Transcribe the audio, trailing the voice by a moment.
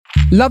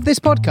Love this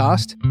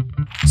podcast?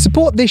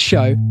 Support this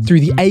show through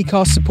the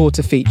Acast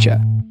supporter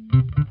feature.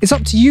 It's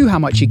up to you how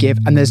much you give,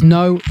 and there's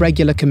no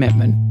regular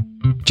commitment.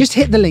 Just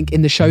hit the link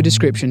in the show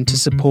description to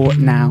support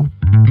now.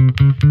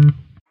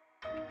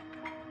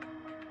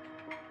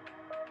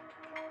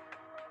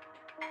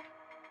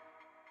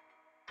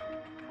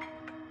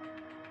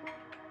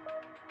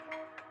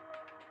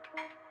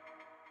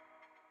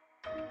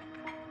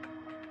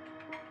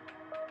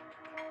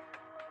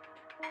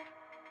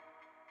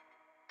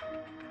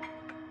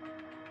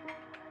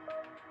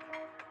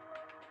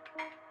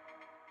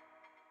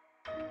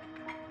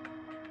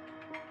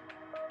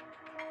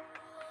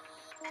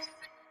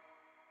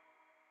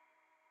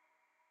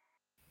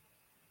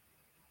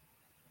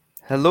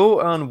 Hello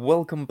and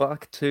welcome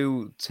back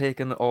to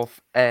Taken Off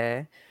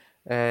Air,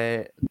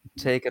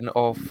 Taken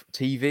Off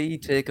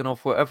TV, Taken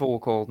Off whatever we're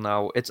called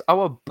now. It's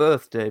our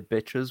birthday,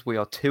 bitches. We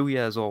are 2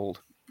 years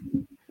old.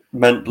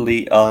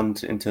 Mentally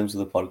and in terms of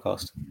the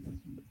podcast.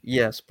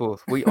 Yes,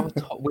 both. We are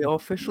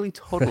officially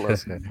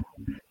toddlers.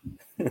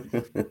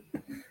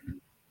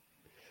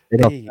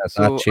 Hey,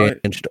 so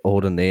changed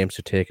all the names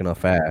to Taken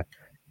Off Air.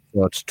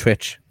 So it's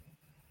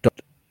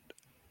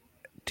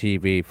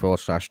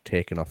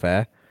twitch.tv/Taken Off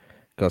Air.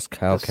 Because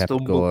Kyle kept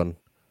going,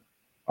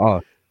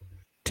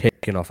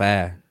 Taken Off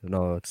Air.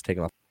 No, it's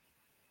Taken Off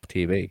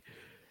TV.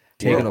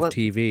 Taken Off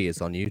TV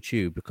is on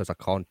YouTube because I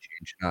can't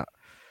change that.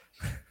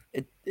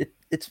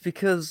 It's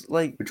because,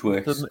 like, which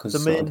works,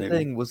 the main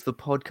thing was the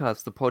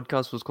podcast. The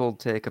podcast was called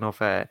Taken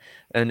Off Air.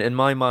 And in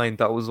my mind,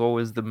 that was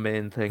always the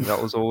main thing.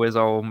 That was always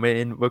our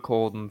main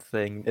recording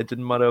thing. It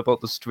didn't matter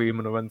about the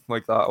streaming or anything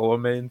like that. Our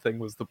main thing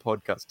was the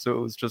podcast. So it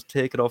was just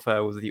Taken Off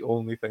Air was the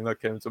only thing that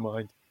came to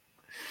mind.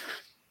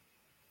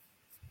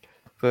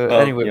 But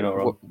anyway,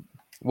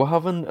 we're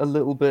having a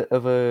little bit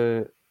of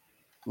a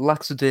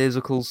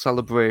lackadaisical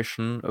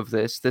celebration of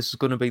this. This is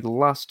going to be the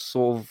last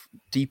sort of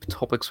deep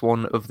topics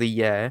one of the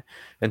year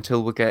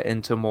until we get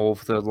into more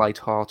of the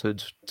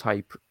light-hearted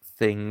type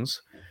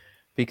things.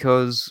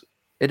 Because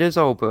it is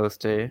our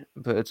birthday,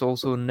 but it's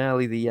also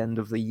nearly the end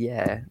of the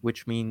year,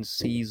 which means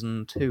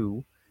season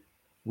 2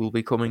 will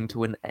be coming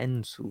to an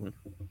end soon.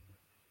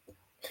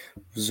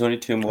 There's only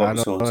 2 more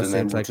episodes and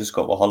then we've just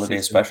got the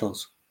holiday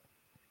specials.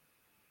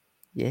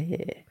 Yeah.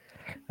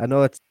 I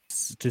know it's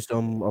to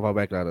some of our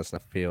regulars, I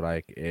feel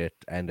like it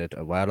ended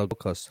a while ago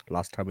because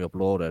last time we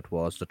uploaded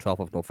was the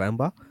 12th of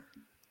November.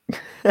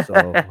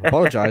 So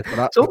apologise for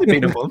that. It's only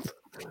been a month.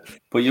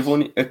 But you've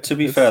only, to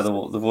be fair, they've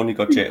only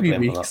got Jay to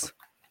blame for that.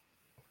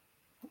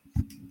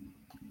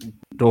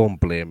 Don't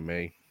blame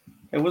me.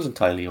 It was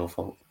entirely your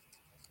fault.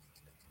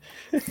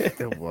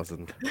 It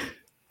wasn't.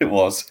 It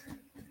was.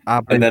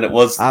 And then it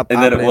was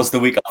the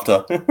week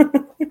after.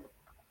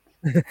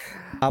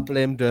 I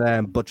blame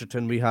the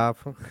budgeting we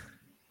have.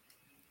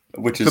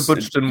 Which is the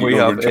budgeting we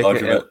have in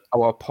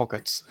our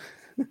pockets.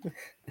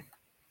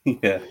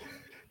 Yeah.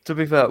 To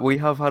be fair, we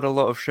have had a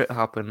lot of shit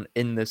happen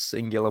in this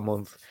singular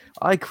month.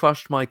 I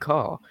crashed my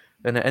car,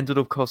 and it ended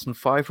up costing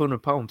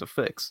 £500 to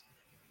fix.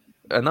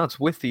 And that's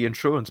with the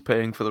insurance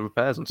paying for the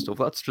repairs and stuff.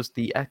 That's just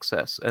the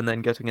excess, and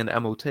then getting an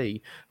MOT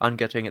and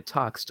getting it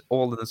taxed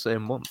all in the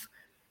same month.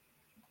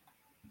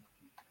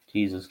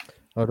 Jesus.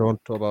 I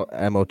don't talk about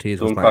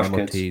MOTs. Don't my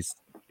MOTs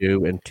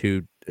due in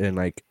 2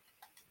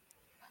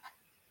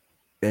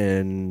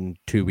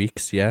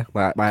 weeks. Yeah,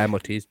 my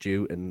MOT's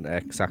due in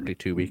exactly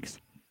 2 weeks.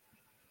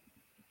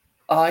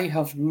 I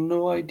have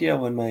no idea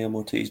when my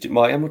MOT is due.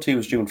 My MOT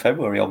was due in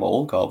February on my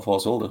old car before I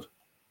sold it.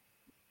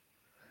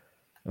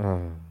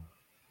 I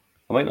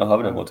might not have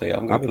an MOT. I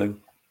haven't got a clue.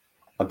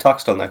 I'm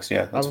taxed till next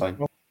year. That's fine.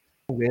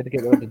 Way to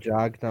get rid of the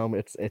Jag now.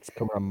 It's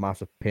becoming a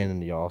massive pain in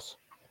the arse.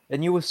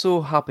 And you were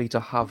so happy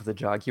to have the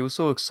Jag. You were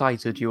so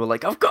excited. You were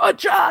like, I've got a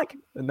Jag!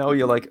 And now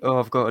you're like, oh,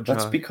 I've got a Jag.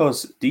 That's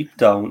because deep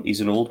down,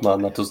 he's an old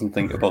man that doesn't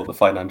think about the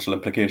financial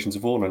implications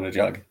of owning a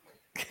Jag.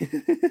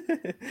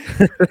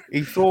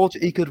 He thought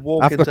he could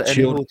walk into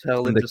any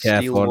hotel and just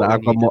steal what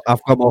I've got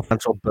more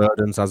financial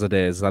burdens as it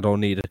is. I don't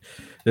need it.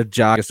 The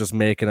Jag is just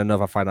making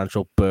another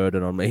financial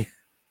burden on me.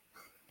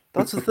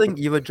 That's the thing.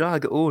 You're a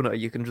Jag owner.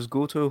 You can just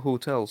go to a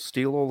hotel,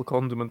 steal all the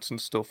condiments and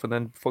stuff, and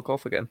then fuck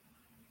off again.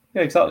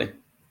 Yeah, exactly.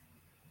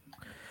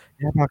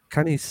 Yeah, but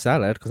can he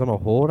sell it? Because I'm a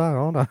hoarder,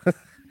 aren't I?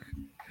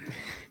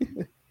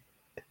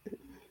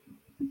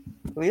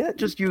 Well, yeah,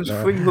 just use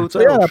free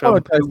hotel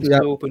shampoo,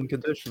 soap, and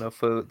conditioner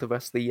for the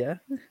rest of the year.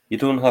 You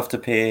don't have to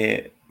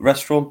pay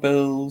restaurant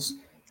bills.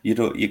 You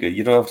don't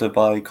have to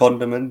buy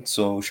condiments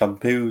or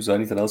shampoos or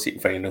anything else you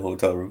can find in a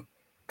hotel room.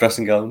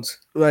 Dressing gowns,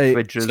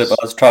 fridges,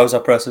 slippers, trouser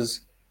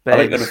presses. Beds. I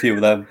like got a few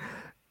of them.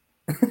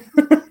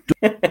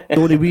 The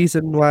only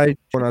reason why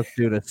when I was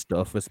doing this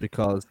stuff is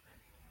because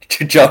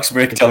Jocks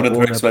break down and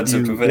they're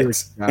expensive to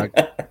fix.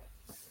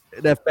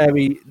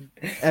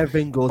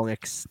 Everything goes wrong,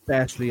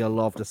 especially I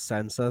love the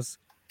sensors.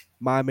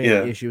 My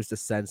main issue is the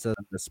sensors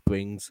and the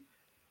springs.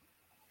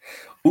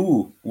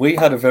 Ooh, we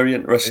had a very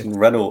interesting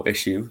Renault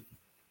issue.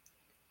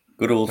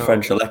 Good old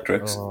French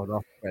Electrics. Oh,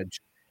 not French.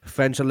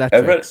 French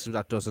Electrics,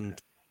 that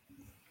doesn't...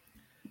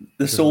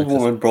 This old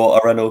woman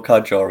brought a Renault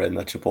Kadjar in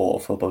that she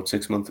bought for about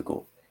 6 months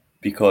ago.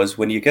 because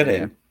when you get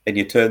in and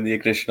you turn the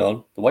ignition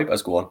on, the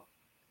wipers go on.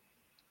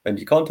 And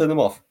you can't turn them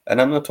off.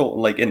 And I'm not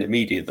talking like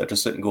intermediate, they're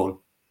just sitting going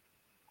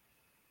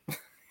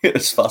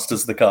as fast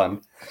as they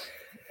can.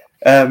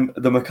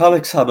 The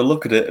mechanics had a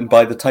look at it, and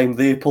by the time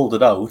they pulled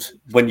it out,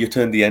 when you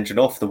turned the engine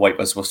off, the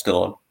wipers were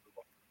still on.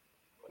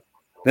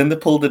 Then they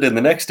pulled it in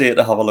the next day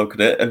to have a look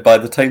at it, and by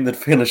the time they'd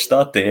finished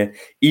that day,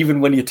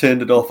 even when you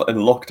turned it off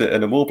and locked it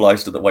and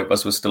immobilised it, the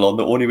wipers were still on.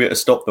 The only way to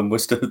stop them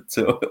was to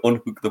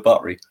unhook the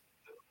battery.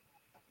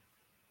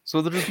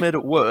 So they just made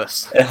it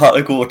worse. It had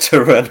to go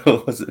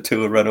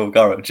to a Renault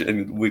garage,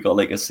 and we got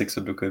like a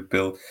 600 quid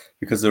bill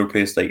because they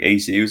replaced like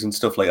ECUs and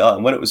stuff like that.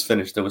 And when it was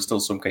finished, there was still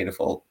some kind of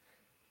fault,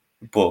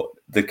 but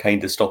they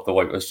kind of stopped the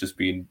wipers just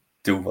being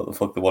doing what the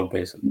fuck they want,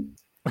 basically.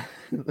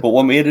 But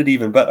what made it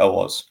even better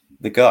was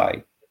the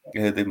guy,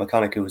 the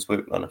mechanic who was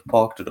working on it,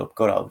 parked it up,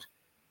 got out,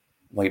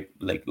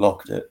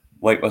 locked it.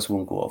 Wipers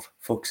won't go off.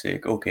 Fuck's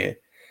sake. Okay.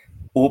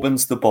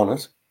 Opens the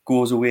bonnet,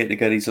 goes away to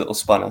get his little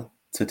spanner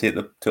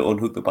to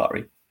unhook the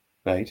battery.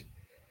 Right?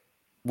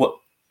 What?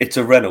 It's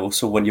a Renault,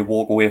 so when you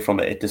walk away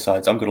from it, it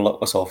decides, I'm going to lock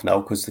myself now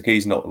because the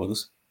key's not with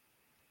us.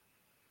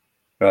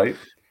 Right?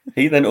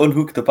 He then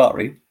unhooked the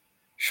battery,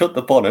 shut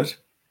the bonnet.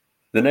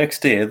 The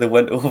next day, they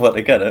went over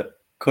to get it,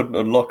 couldn't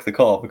unlock the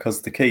car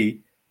because the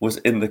key was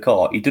in the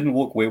car. He didn't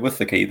walk away with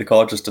the key. The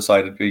car just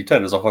decided, he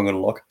turned us off, I'm going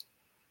to lock.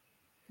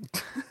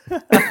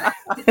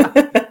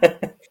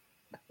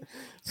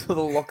 So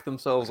they'll lock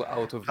themselves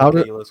out of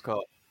the keyless car.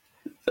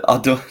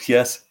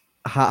 Yes.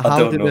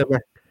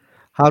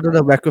 How did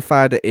they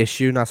rectify the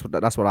issue? That's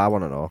what I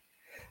want to know.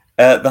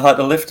 They had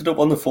to lift it up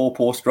on the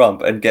 4-post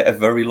ramp and get a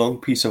very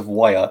long piece of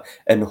wire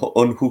and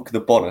unhook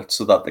the bonnet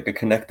so that they could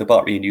connect the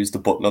battery and use the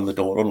button on the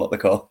door to unlock the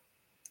car.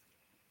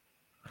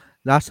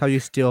 That's how you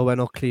steal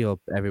Renault Clio,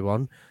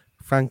 everyone.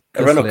 Frank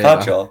a Renault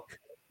Kadjar.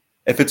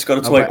 If it's got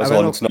its wipers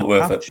on, it's not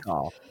worth it.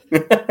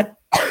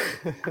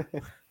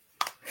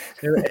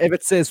 If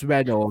it says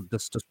Renault,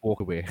 just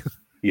walk away.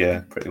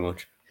 Yeah, pretty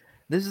much.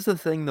 This is the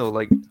thing, though.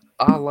 Like,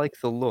 I like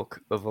the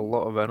look of a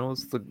lot of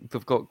Renaults.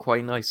 They've got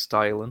quite nice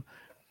styling.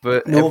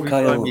 But every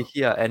time you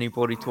hear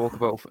anybody talk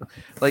about,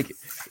 like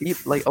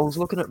I was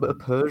looking at a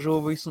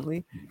Peugeot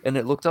recently, and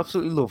it looked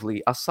absolutely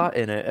lovely. I sat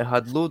in it; it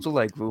had loads of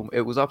legroom.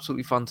 It was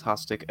absolutely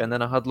fantastic. And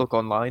then I had a look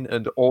online,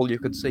 and all you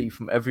could see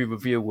from every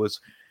review was,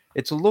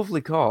 "It's a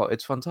lovely car.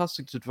 It's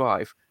fantastic to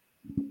drive,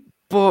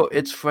 but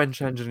it's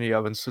French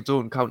engineering, so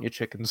don't count your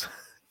chickens."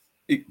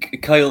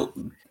 Kyle,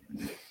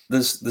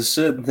 there's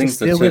certain things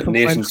that certain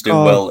nations do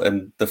well,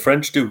 and the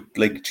French do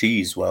like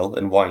cheese well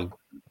and wine.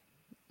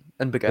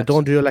 And baguettes. They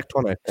don't do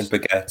electronics. And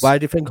baguettes. Why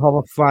do you think half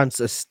of France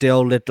is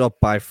still lit up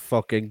by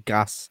fucking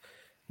gas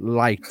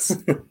lights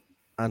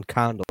and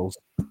candles?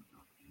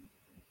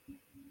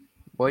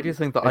 Why do you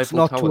think the It's Eiffel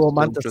not Tower to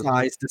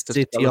romanticize the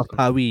city of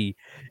Paris.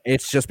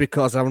 It's just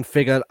because I haven't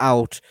figured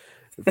out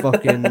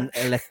fucking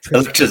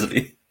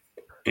electricity.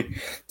 Do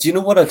you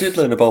know what I did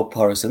learn about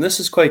Paris? And this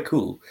is quite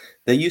cool.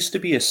 There used to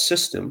be a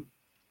system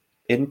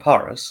in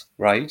Paris,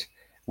 right,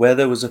 where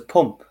there was a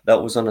pump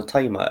that was on a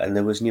timer and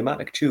there was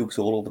pneumatic tubes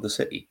all over the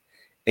city.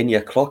 And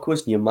your clock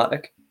was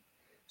pneumatic.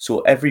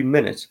 So every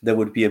minute there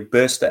would be a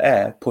burst of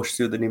air pushed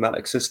through the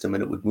pneumatic system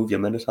and it would move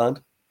your minute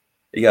hand.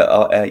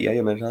 Your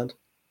minute hand.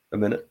 A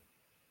minute.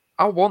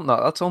 I want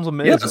that. That sounds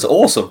amazing. Yeah, that's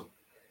awesome.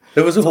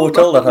 There was a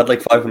hotel that had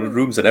like 500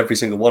 rooms and every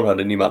single one had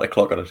a pneumatic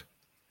clock on it.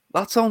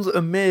 That sounds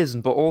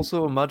amazing, but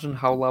also imagine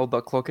how loud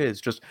that clock is.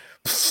 Just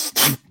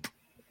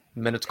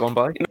minutes gone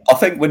by. I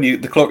think when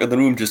the clock in the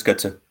room just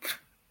gets a...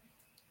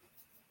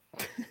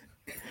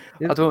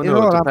 I don't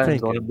know. It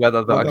depends on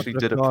whether they actually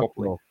did it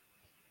properly.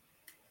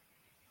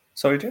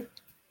 Sorry, Jim?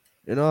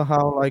 You know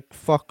how like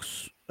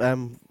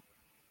Volkswagen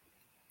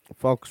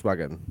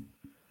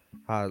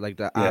had like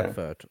the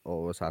advert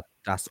always had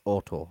Das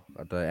Auto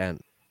at the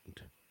end.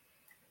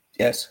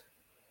 Yes.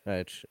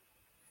 Right.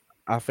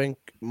 I think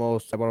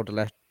most one of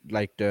the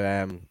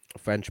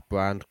French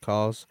brand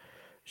cars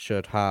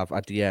should have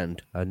at the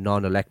end a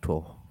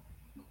non-electro.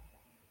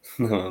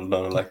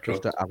 Non-electro.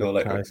 No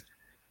electrics.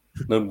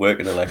 None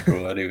working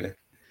electro anyway.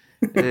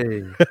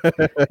 Hey.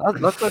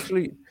 That's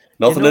actually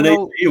nothing in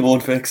it you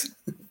won't fix.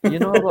 You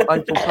know the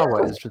Eiffel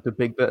Tower is just a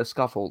big bit of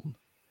scaffolding.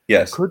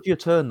 Yes. Could you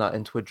turn that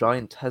into a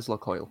giant Tesla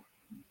coil?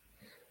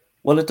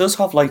 Well, it does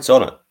have lights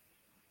on it.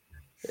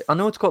 I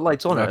know it's got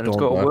lights on it, and it's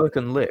got a work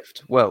and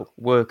lift. Well,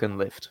 work and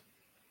lift.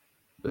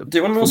 Do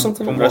you want to know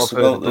something interesting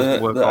about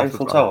the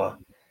Eiffel Tower?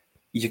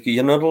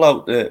 You're not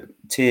allowed to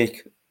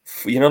take.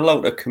 You're not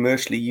allowed to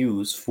commercially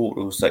use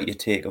photos that you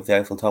take of the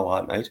Eiffel Tower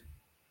at night.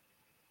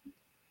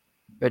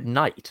 At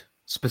night,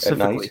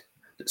 specifically. At night,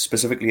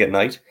 specifically at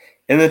night.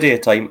 In the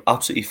daytime,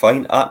 absolutely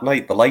fine. At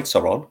night, the lights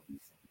are on.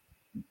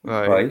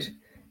 Right.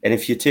 And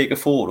if you take a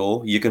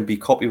photo, you can be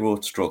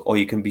copyright struck or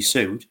you can be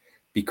sued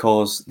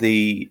because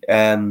the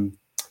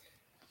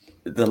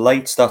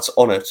lights that's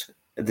on it,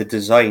 the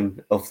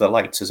design of the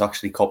lights is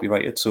actually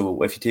copyrighted.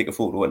 So if you take a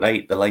photo at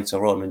night, the lights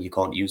are on and you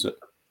can't use it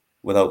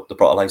without the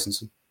proper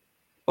licensing.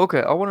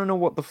 Okay, I want to know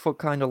what the fuck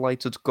kind of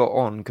lights it's got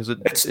on, because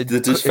They're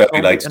just fairy can't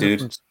be lights,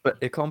 dude. anything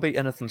it can't be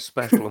anything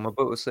special, I'm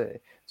about to say.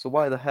 So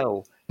why the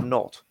hell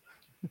not?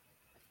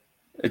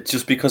 It's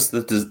just because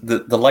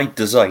the light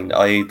design,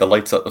 i.e. the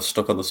lights that are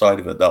stuck on the side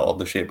of it that are on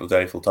the shape of the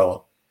Eiffel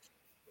Tower,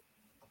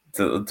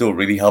 they don't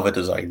really have a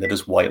design. They're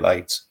just white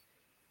lights.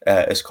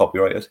 It's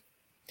copyrighted.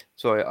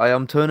 Sorry, I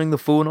am turning the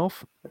phone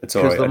off It's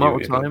because alright. the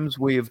amount of times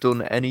we have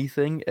done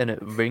anything and it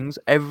rings,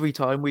 every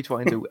time we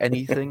try and do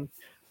anything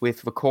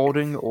with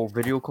recording or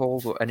video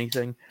calls or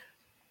anything,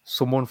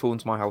 someone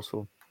phones my house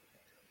phone.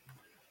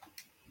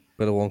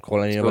 But it won't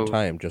call any So- other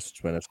time,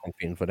 just when it's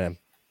convenient for them.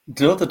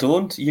 No, they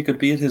don't. You could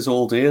be at his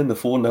all day and the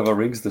phone never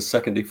rings. The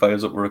second he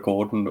fires up a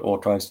recording or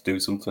tries to do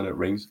something, it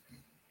rings.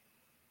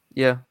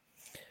 Yeah.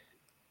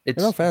 It's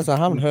In all fairness, I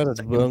haven't heard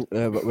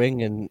it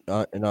ring in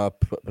our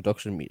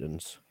production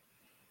meetings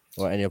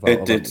or any of our It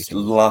other did meetings.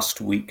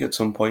 last week at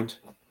some point.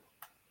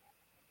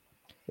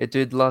 It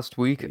did last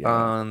week,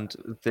 Yeah. and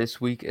this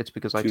week it's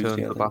because I Tuesday,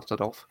 turned I the think.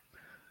 bastard off.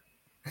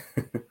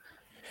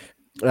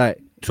 Right,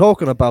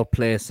 talking about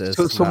places.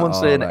 So someone's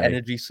saying like,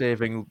 energy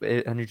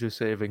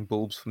saving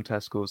bulbs from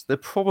Tesco's. They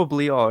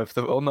probably are. If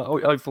they're on the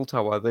Eiffel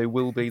Tower, they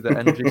will be the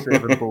energy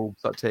saving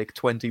bulbs that take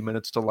 20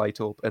 minutes to light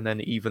up, and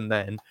then even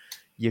then,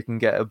 you can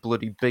get a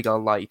bloody bigger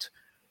light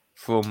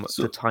from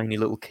So- the tiny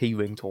little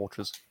keyring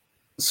torches.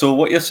 So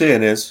what you're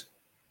saying is,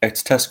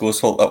 it's Tesco's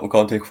fault that we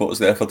can't take photos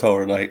of the Eiffel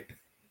Tower at night.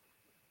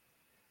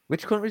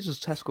 Which countries does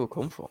Tesco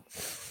come from?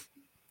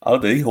 Are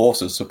they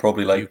horses? So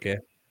probably like UK.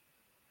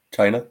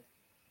 China.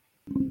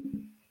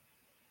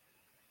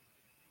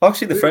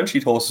 Actually, the French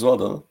eat horses as well,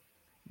 don't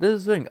This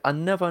is the thing, I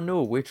never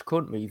know which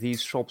country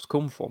these shops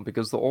come from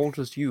because they all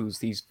just use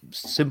these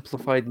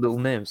simplified little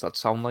names that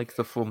sound like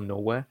they're from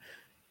nowhere.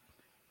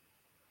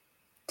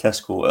 they?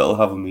 Tesco, it'll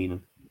have a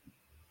meaning.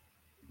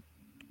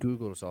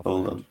 Google's off.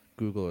 Hold on.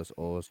 Google is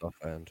always off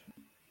end.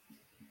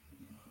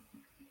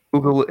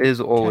 Google is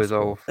always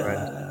Tesco. our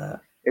friend.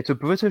 It's a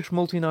British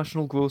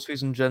multinational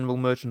groceries and general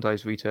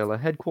merchandise retailer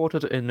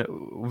headquartered in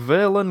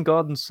Verlan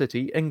Garden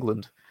City,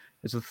 England.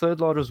 It's the third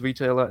largest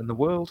retailer in the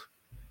world,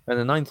 and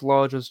the ninth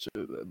largest.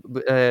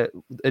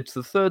 It's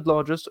the third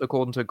largest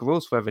according to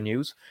gross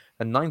revenues,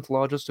 and ninth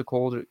largest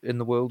in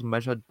the world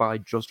measured by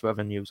just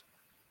revenues.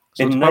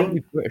 So it's In probably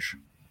British.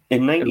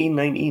 In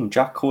 1919,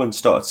 Jack Cohen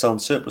started selling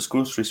surplus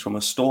groceries from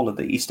a stall at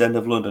the East End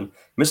of London.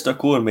 Mr.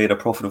 Cohen made a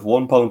profit of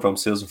 £1 from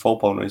sales of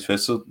 £4 on his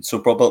face, so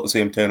probably about the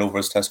same turnover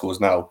as Tesco's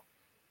now.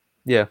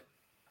 Yeah.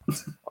 I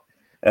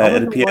It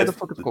wonder appeared, why the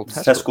fuck it's called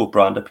the Tesco. Tesco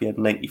brand appeared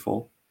in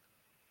 94.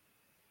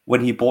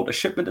 When he bought a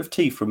shipment of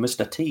tea from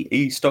Mr. T.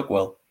 E.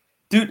 Stockwell.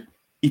 Dude,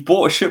 he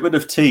bought a shipment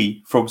of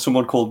tea from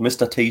someone called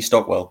Mr. T.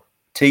 Stockwell.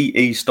 T.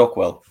 E.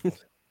 Stockwell.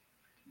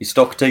 He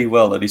stocked tea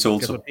well and he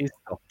sold Guess some. what he's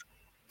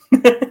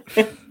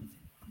stopped.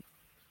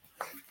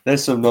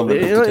 There's some You know what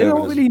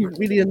non-determinism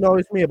really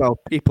annoys me about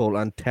people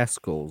and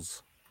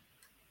Tesco's?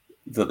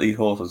 that eat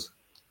horses.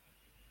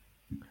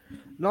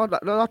 Not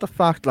the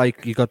fact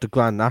like you got the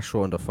Grand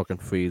National in the fucking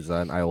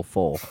freezer in aisle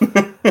 4.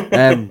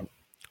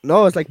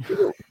 No, it's like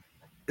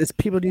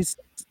people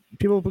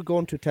be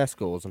going to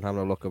Tesco's and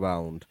having a look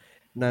around.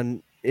 And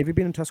then if you've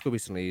been in Tesco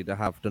recently, they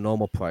have the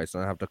normal price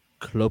and they have the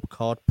club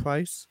card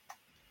price.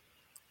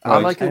 I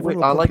Right. like it. Everyone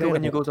will I like it complain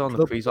when you about go down the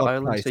club freezer card aisle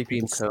and price see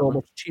being people so curling.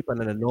 much cheaper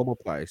than a normal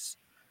price.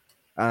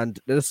 And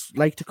they just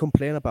like to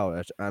complain about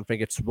it and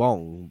think it's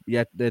wrong.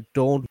 Yet they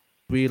don't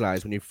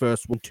realize when you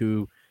first went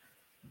to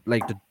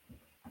like the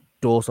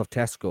doors of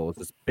Tesco's,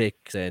 it's big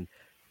saying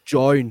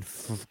join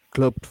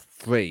club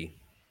free.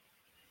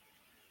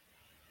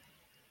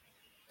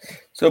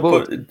 So,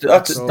 Well, but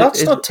that's is- not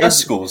is-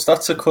 Tesco's.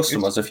 That's the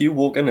customers. If you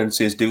walk in and it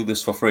says "do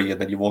this for free"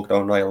 and then you walk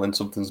down an aisle and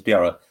something's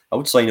dearer, I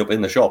would sign up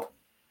in the shop.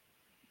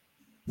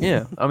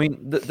 Yeah, I mean,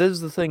 this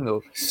is the thing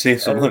though.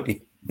 Save some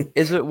money.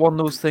 Is it one of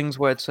those things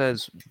where it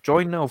says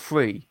join now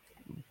free,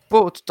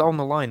 but down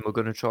the line we're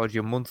going to charge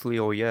you monthly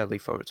or yearly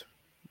for it?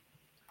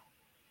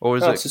 Or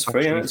is No, it it's just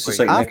free. actually It's just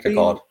free? like I've Nectar been-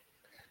 card.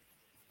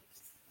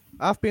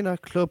 I've been a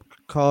club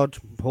card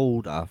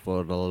holder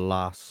for the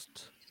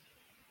last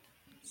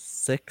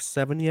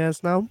 6-7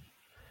 years now.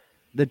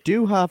 They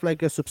do have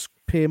like a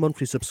pay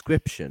monthly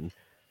subscription,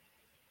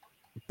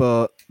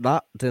 but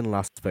that didn't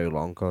last very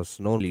long because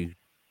normally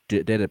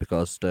did it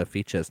because the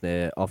features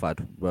they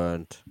offered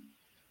weren't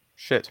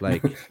Shit.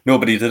 like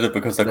Nobody did it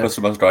because their They-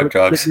 customers drive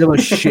drugs. they were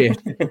shit.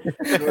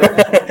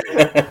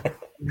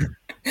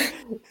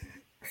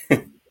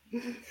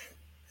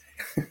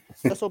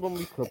 That's all on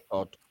my club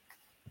card.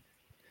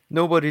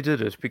 Nobody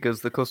did it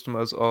because the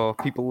customers are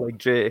people like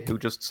Jay who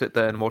just sit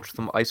there and watch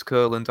them ice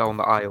curling down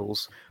the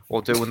aisles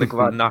or doing the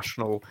Grand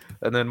National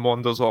and then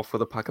wanders off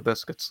with a pack of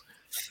biscuits.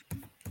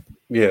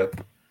 Yeah.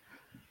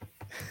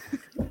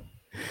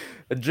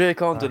 And Jay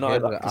can't deny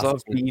here's that the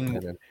because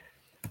absolute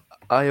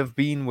I have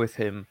been with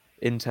him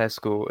in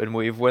Tesco and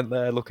we've went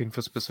there looking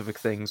for specific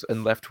things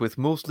and left with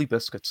mostly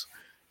biscuits.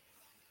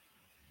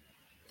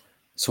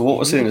 So what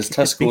we're saying is keep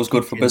the Tesco's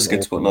good for beacon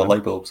biscuits, but open, not man.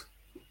 light bulbs.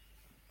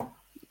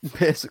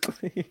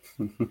 Basically.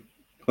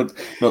 But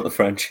not the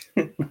French.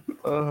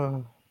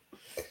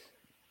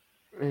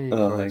 Hey,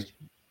 Oh, Christ.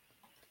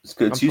 it's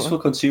good. It's useful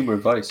consumer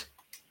advice.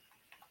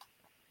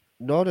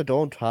 No, they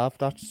don't have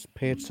that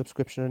paid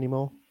subscription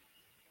anymore.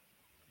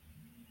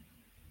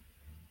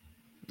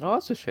 Oh,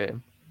 that's a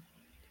shame.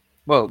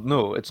 Well,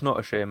 no, it's not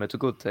a shame. It's a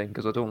good thing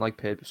because I don't like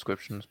paid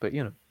subscriptions. But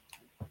you know,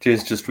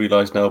 Jay's just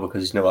realised now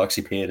because he's never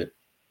actually paid it.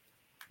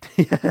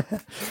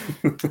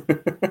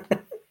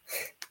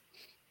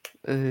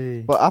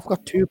 Hey. But I've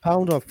got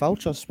 £2 of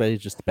vouchers ready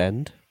to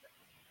spend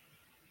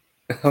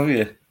Oh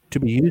yeah. to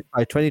be used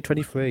by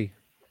 2023.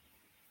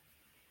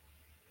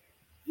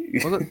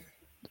 Was it?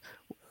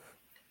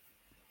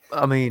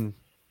 I mean,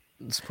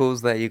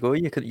 suppose there you go.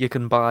 You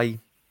can buy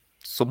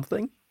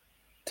something.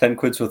 10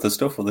 quid's worth of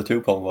stuff with a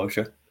 £2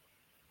 voucher.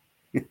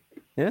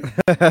 Yeah.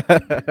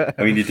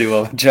 I mean, you do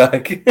have a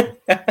jack.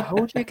 How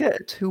do you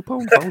get a £2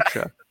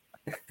 voucher?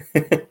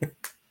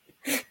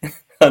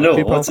 I know.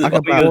 £2, What's it? I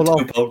can buy a all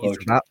of £2 these voucher?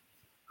 and that.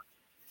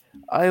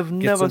 I have Get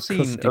never some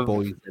seen custody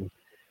boys in.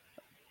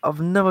 I've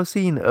never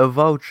seen a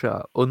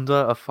voucher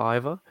under a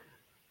 £5.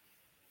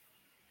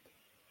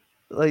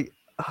 Like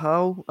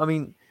how? I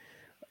mean,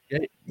 Yeah,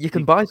 you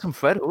can buy some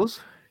Freddos.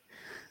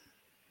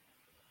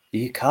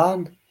 You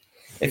can.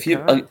 If you,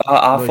 can.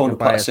 I No, you found can a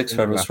buy pack a of 6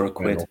 single Freddos for a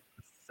quid. Freddo.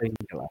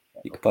 Singular.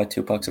 You could buy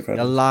 2 packs of You're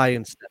Freddos.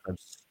 lying, Stefan.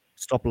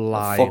 Stop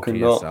lying to fucking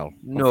not. yourself.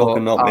 No,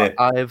 fucking not, mate.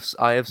 I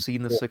have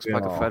seen the Yes,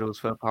 6-pack of yeah. Freddos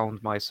for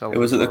 £1 myself. It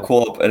was as at the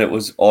well. Co-op and it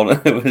was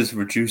on. It was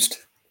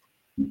reduced.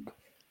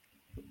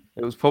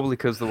 It was probably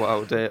because they were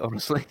out of date,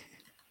 honestly.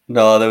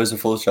 No, there was a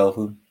full shelf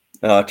of them.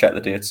 No, I checked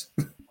the dates.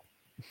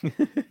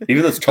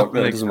 Even though it's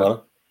chocolate, it doesn't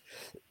matter.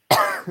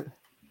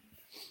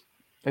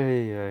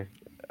 Hey.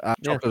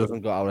 Chocolate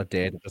doesn't go out of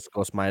date. It just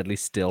goes mildly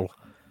still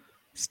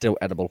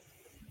edible.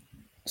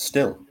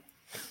 Still,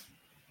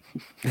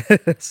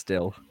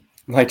 Still.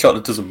 my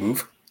chocolate doesn't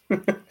move.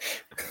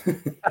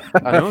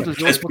 I know. There's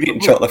Just no eating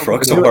chocolate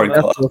frogs on Harry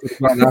Potter.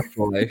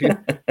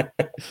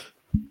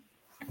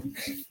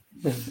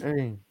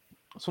 Hey,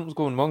 something's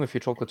going wrong if your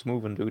chocolate's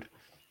moving, dude.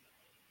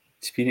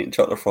 He's been eating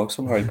chocolate frogs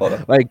from Harry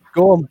Potter. Like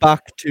going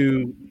back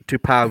to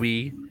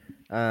Paris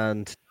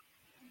and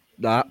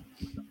that.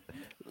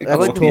 I like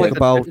Let's to talk think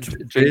about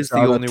that Jay's the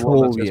only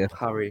one that says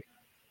Parry.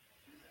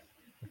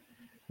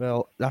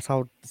 Well, that's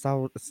how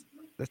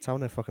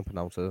they fucking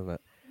pronounce it, isn't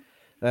it?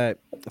 That's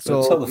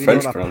So how the we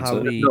French know that pronounce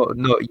it. Paris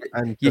No.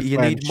 and You the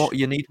need more. French-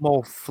 You need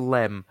more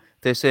phlegm.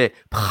 They say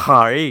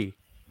Parry.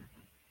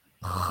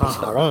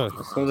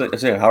 Sounds like they're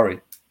saying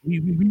Harry.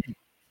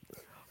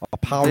 Or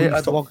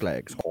Paris frog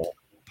legs. Or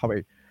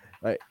Paris.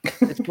 Right.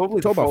 It's probably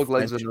the Talk about frog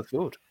legs French. in the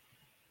throat.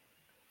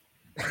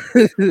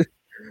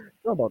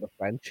 Not about the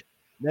French.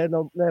 They're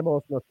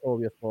most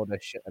notorious for their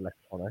shit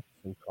electronics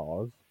and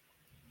cars.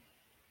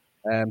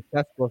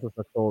 Tesco's is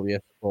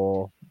notorious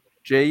for.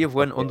 Jay, you've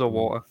went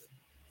underwater.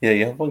 Yeah,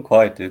 you have one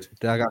quiet, dude.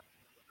 Did I got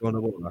going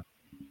underwater?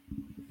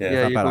 Yeah. Yeah,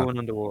 that you're better? going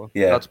underwater.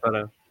 Yeah. That's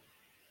better.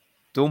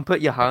 Don't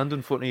put your hand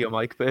in front of your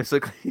mic,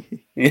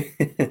 basically.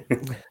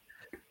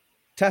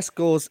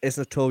 Tesco's is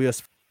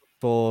notorious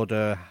for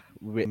the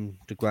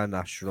Grand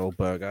National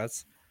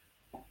burgers.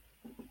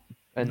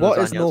 And What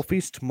is lasagnas.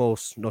 Northeast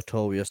most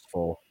notorious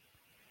for?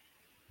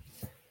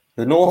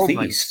 The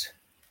Northeast.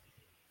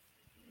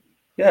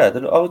 Yeah,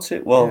 I would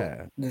say,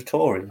 Yeah.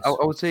 notorious.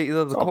 I would say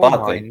either the It's not a coal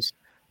bad thing. mines,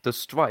 the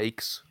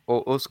strikes,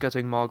 or us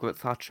getting Margaret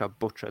Thatcher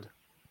butchered.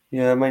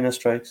 Yeah, minor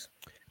strikes.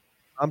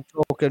 I'm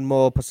talking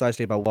more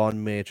precisely about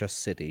one major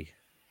city.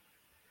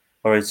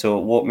 All right, so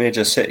what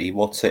major city?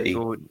 What city?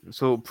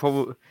 So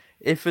probably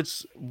if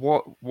it's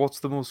what's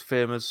the most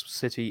famous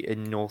city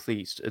in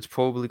Northeast, it's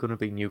probably going to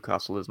be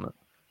Newcastle, isn't it?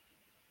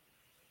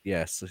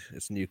 Yes,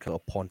 it's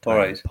Newcastle upon All Tyne,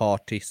 right.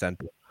 Party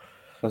Centre.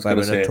 I was Like,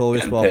 going to we're say,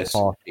 notorious getting for our pissed.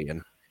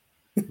 partying.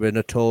 We're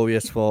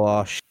notorious for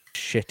our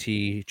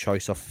shitty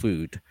choice of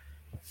food.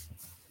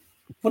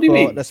 What do you But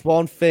mean? there's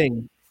one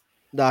thing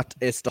that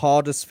is the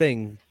hardest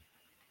thing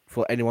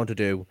for anyone to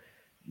do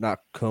that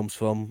comes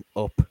from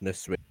up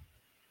this way.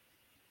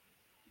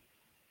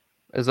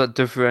 Is that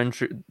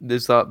differentiate?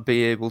 Is that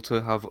be able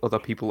to have other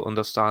people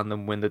understand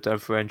them when they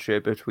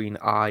differentiate between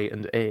I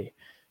and A?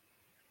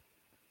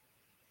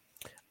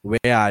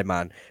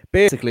 Man.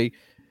 Basically,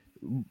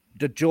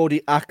 the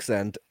Geordie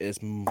accent is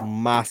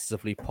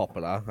massively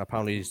popular.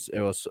 Apparently, it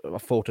was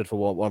voted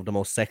for one of the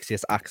most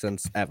sexiest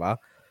accents ever.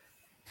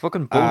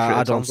 Fucking bullshit.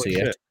 I It don't sounds like see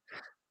shit.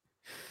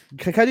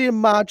 it. Can you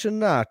imagine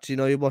that? You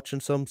know, you're watching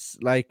some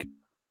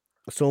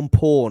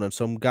porn and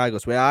some guy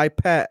goes, "Where I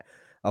pet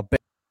a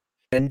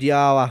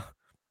Bendiara."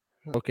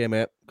 Okay,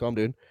 mate, calm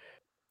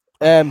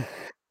down.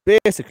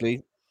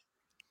 Basically,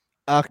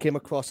 I came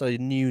across a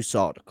news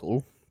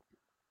article.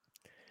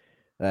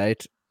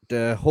 Right,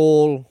 the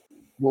whole.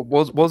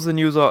 Was the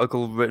news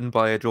article written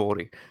by a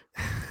Geordie?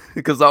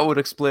 Because that would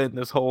explain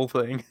this whole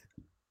thing.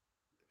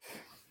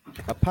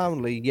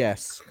 Apparently,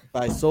 yes,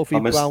 by Sophie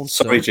Brownson.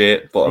 Sorry,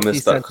 Jay, but I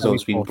missed that because I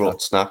was being reporter.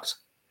 brought snacks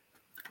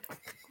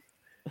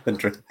and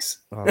drinks.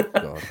 Oh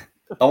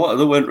god.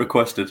 They weren't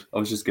requested. I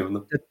was just giving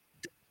them.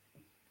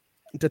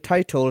 The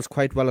title is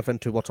quite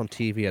relevant to what's on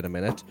TV at a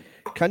minute.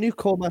 Can you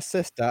call my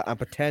sister and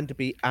pretend to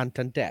be Ant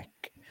and Dec?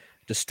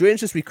 The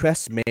strangest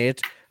request made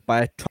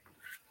by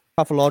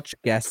Travelodge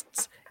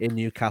guests in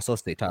Newcastle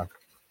Theatre.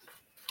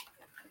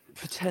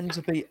 Pretend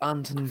to be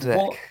Ant and Dec.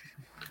 What?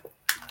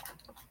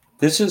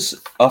 This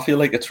is. I feel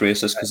like it's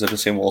racist because they're the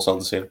same walls sound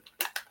the same.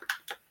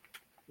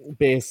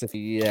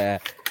 Basically, yeah.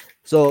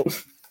 So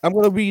I'm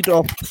gonna read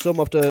off some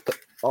of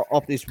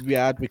these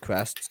weird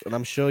requests, and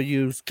I'm sure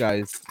you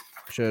guys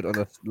should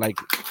know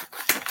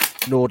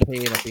the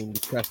pain of being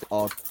requested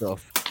odd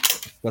stuff.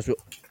 Because we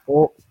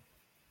all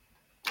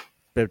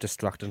bit of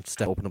distracting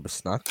to open up a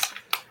snacks.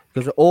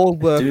 Because we all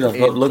work. Dude,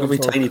 look at me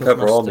tiny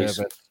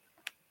pepperonis.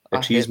 The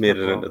cheese made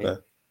it into there.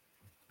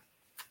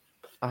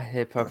 I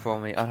hate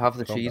pepperoni. I have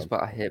the cheese,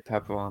 but I hate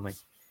pepperoni.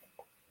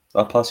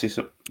 I'll pass you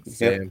some.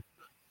 Yeah.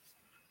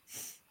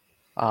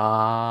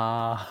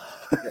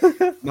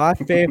 My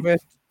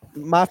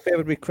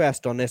favorite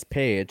request on this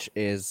page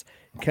is: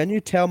 can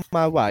you tell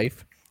my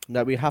wife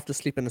that we have to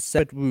sleep in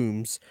separate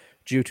rooms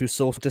due to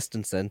social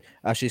distancing,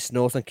 as she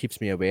snores and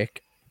keeps me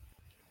awake?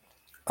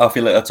 I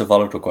feel like that's a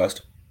valid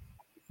request.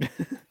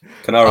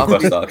 Can I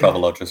request that at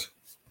Travelodges?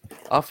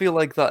 I feel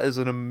like that is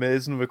an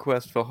amazing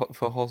request for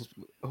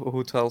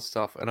hotel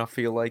staff, and I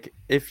feel like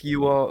if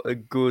you are a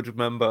good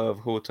member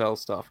of hotel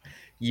staff,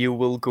 you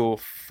will go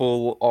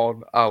full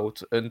on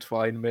out and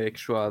try and make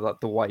sure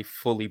that the wife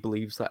fully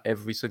believes that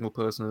every single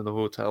person in the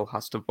hotel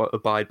has to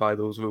abide by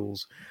those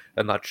rules,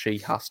 and that she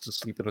has to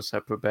sleep in a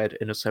separate bed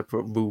in a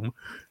separate room.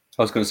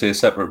 I was going to say a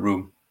separate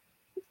room,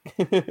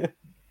 but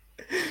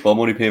I'm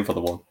only paying for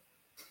the one.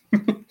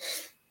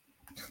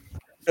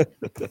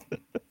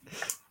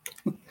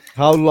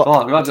 How long?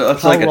 Oh,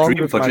 that's like a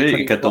dream for Jay.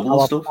 You get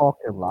double stuff.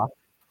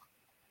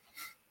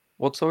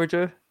 What, sorry,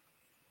 Joe?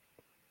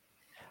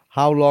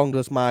 How long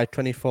does my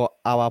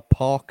 24-hour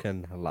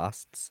parking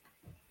last?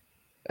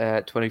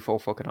 24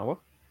 fucking hour.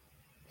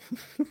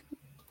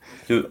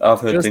 Dude,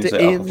 I've heard things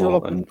like that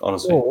before, and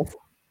honestly,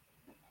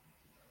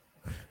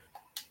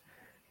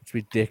 it's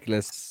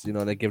ridiculous. You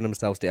know, they're giving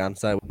themselves the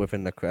answer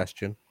within the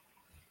question.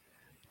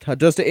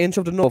 Does the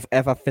Angel of the North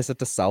ever visit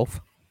the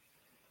South?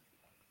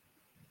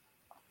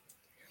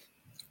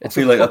 I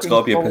feel like that's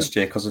got to be a piss,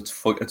 Jay, because it's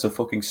a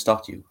fucking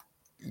statue.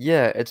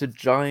 Yeah, it's a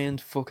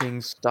giant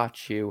fucking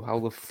statue. How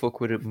the fuck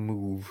would it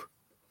move?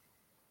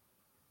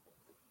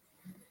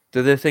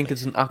 Do they think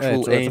it's an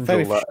actual angel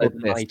that at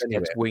night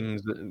gets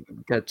wings,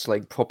 gets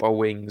like proper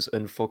wings,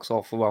 and fucks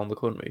off around the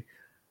country?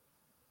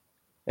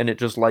 And it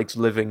just likes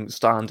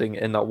standing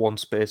in that one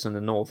space in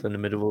the north, in the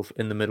middle of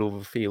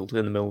a field,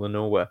 in the middle of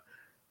nowhere.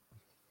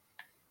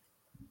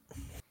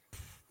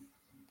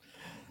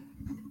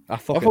 I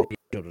fucking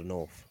hate the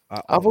north.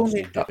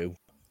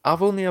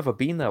 I've only ever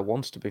been there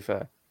once, to be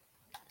fair.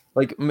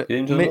 Like me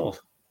and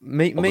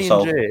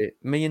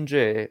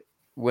Jay,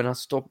 when I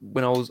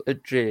was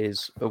at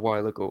Jay's a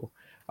while ago,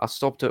 I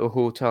stopped at a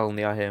hotel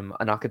near him,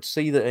 and I could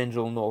see the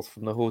Angel of the North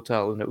from the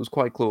hotel, and it was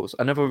quite close.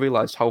 I never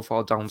realised how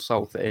far down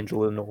south the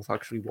Angel of the North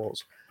actually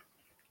was.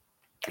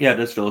 Yeah,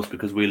 that's close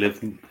because we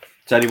live.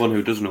 To anyone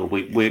who doesn't know,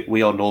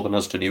 we are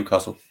northerners to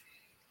Newcastle.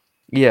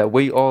 Yeah,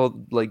 we are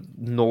like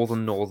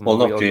northern. Well,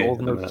 we are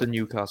northerners to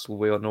Newcastle.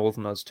 We are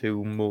northerners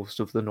to most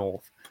of the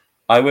north.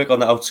 I work on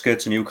the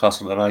outskirts of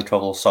Newcastle, and I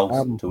travel south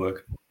to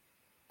work.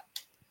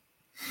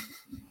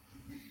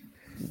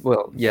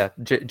 Well, yeah,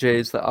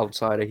 Jay's the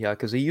outsider here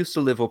because he used to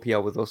live up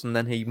here with us, and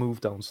then he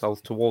moved down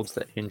south towards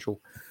the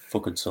Angel.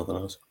 Fucking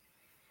southerners.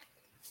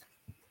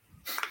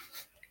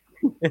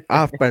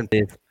 I've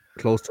been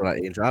close to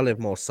that Angel. I live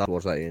more south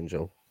towards that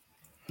Angel.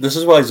 This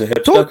is why he's a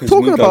hipster, because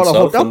he moved down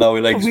south and now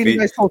he likes a really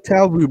nice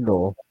hotel room,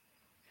 though.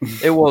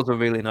 It was a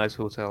really nice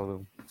hotel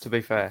room, to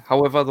be fair.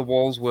 However, the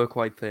walls were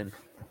quite thin.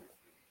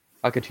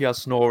 I could hear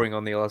snoring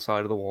on the other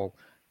side of the wall.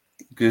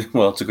 Good.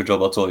 Well, it's a good job.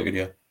 That's all you can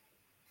hear.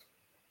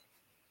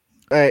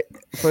 Right,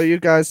 for you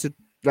guys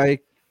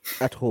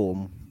at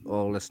home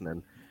or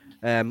listening,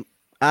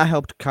 I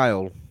helped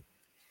Kyle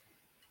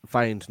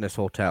find this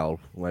hotel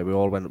where we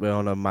went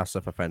on a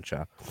massive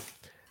adventure.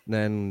 And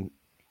then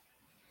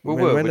we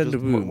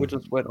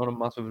just went on a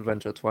massive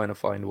adventure trying to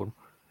find one.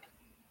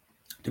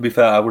 To be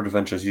fair, our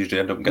adventures usually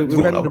end up getting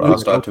thrown out. I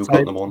start to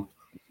put them on.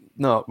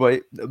 No,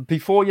 wait.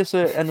 Before you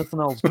say anything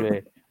else,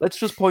 Jay, let's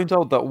just point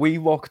out that we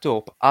rocked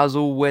up as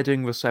a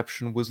wedding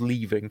reception was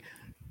leaving.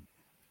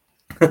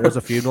 It was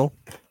a funeral,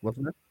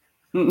 wasn't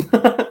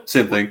it?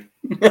 Same thing.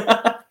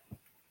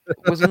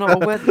 Was it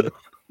not a wedding?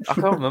 I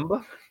can't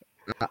remember.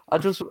 I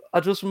just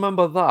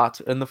remember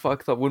that and the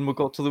fact that when we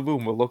got to the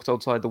room, we looked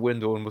outside the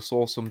window and we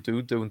saw some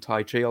dude doing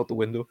Tai Chi out the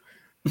window.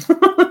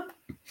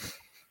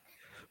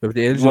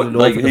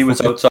 Like he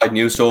was outside and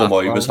you saw him,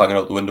 or he was hanging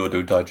out the window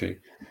doing Tai Chi.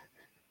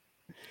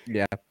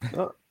 Yeah.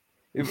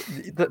 It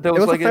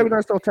was like a very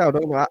nice hotel.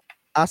 Don't know.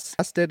 I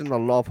stayed in a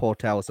lot of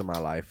hotels in my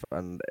life,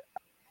 and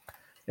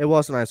it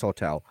was a nice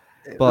hotel.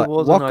 But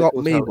what got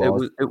me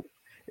was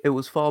it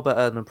was far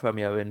better than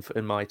Premier in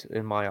my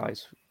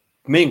eyes.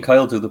 Me and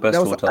Kyle do the best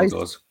hotel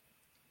goes.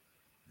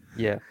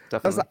 Yeah,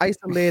 definitely. There's an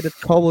isolated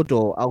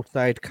corridor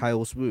outside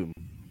Kyle's room.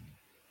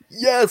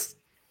 Yes.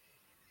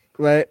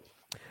 Right.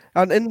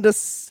 And in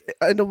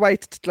the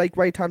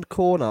right hand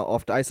corner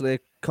of the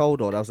isolated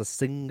corridor, there was a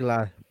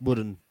singular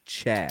wooden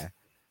chair.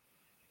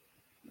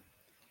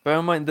 Bear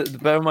in mind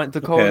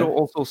the corridor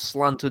also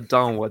slanted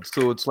downwards,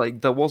 so it's like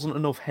there wasn't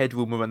enough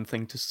headroom or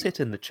anything to sit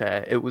in the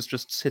chair. It was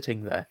just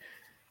sitting there.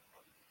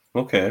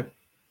 Okay.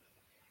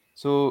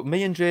 So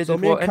me and Jay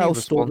did what any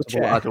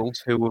responsible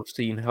adult who have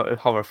seen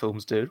horror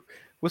films do.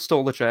 We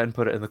stole the chair and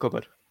put it in the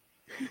cupboard.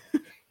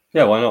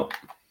 Yeah, why not?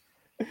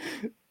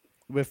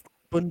 With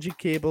bungee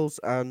cables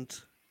and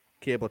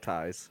cable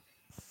ties.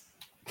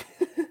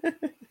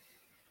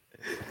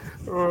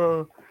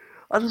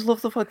 I just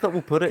love the fact that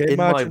we'll put it in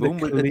my room.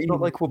 It's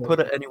not like we'll put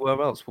it anywhere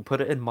else. We'll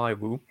put it in my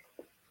room.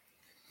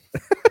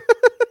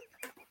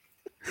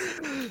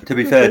 To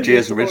be fair,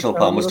 Jay's original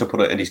plan was to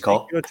put it in his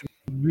car.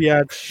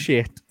 Weird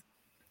shit.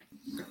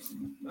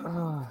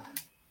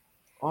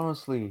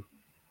 Honestly,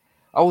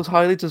 I was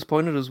highly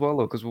disappointed as well,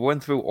 though, because we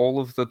went through all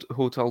of the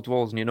hotel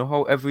drawers, and you know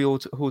how every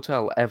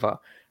hotel ever,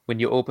 when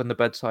you open the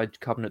bedside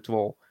cabinet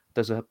drawer,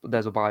 there's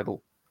a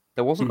Bible.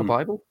 There wasn't a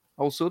Bible.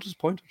 I was so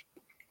disappointed.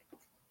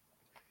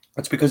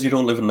 That's because you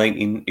don't live in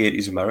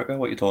 1980s America.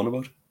 What are you talking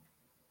about?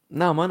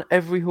 Nah, man.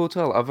 Every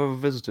hotel I've ever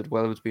visited,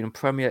 whether it's been a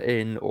Premier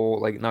Inn or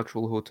like an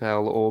actual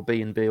hotel or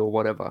B&B or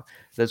whatever,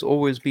 there's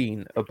always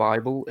been a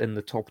Bible in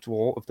the top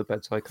drawer of the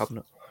bedside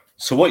cabinet.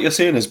 So what you're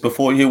saying is,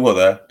 before you were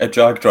there, a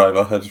Jag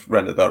driver had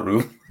rented that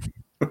room.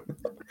 There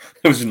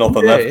was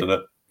nothing left in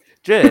it.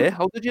 Jay,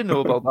 how did you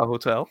know about that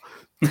hotel?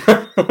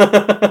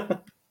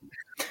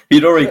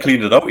 He'd already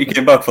cleaned it up. He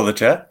came back for the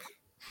chair.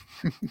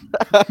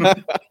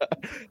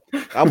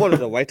 I wanted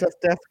the White House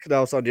desk that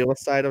was on the other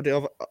side of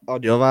the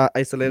other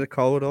isolated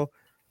corridor.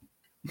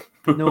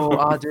 No,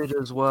 I did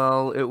as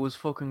well. It was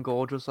fucking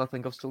gorgeous. I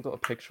think I've still got a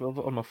picture of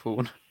it on my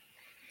phone.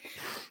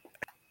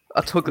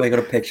 I got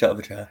a picture of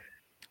the chair.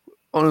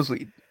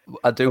 Honestly,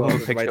 I do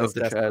have a picture of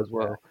the chair as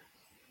well.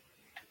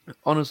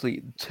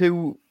 Honestly,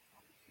 two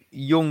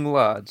young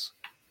lads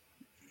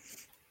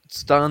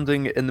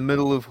standing in the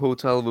middle of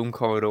hotel room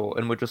corridor,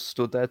 and we just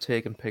stood there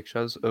taking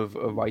pictures of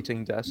a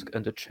writing desk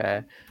and a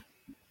chair.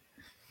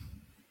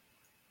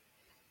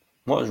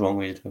 What is wrong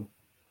with you two?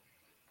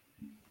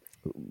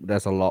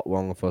 There's a lot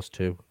wrong with us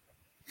too.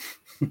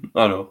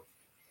 I know.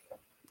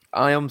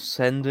 I am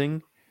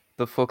sending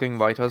the fucking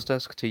writer's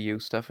desk to you,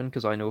 Stefan,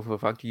 because I know for a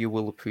fact you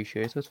will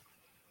appreciate it.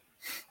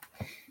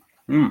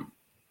 I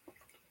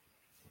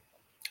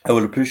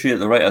would appreciate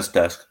the writer's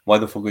desk. Why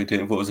the fuck are you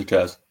taking photos of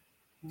chairs?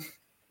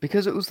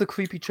 Because it was the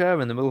creepy chair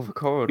in the middle of a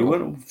corridor. You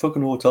went to a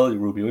fucking hotel, you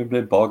Ruby. You ain't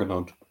played bargain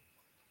hunt.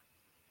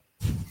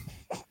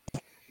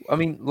 I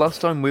mean,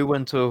 last time we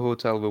went to a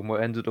hotel room, we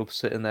ended up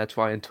sitting there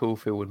trying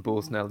tofu and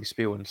both nearly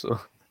spewing, so...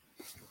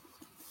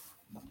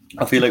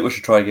 I feel like we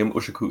should try again, but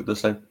we should cook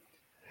this time.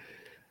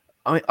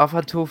 I mean, I've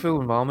had tofu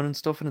and ramen and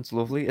stuff, and it's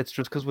lovely. It's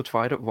just because we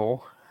tried it raw.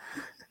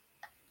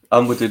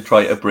 And we did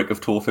try a brick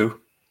of tofu.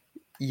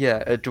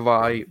 Yeah, a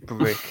dry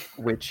brick,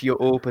 which you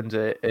opened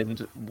it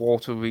and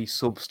watery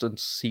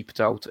substance seeped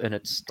out and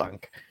it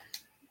stank.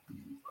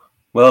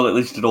 Well, at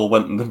least it all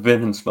went in the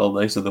bin and smelled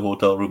nice in the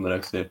hotel room the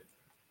next day.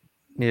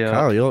 Yeah.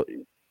 Carl,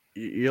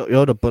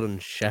 you're the budding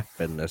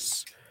chef in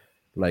this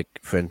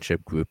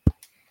friendship group.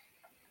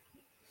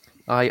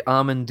 I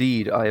am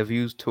indeed. I have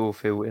used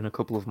tofu in a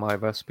couple of my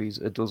recipes.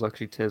 It does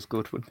actually taste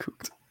good when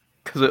cooked.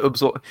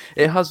 Because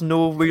it has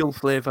no real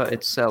flavour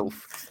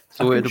itself.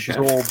 So it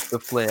absorbs the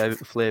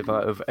flavour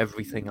of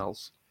everything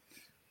else.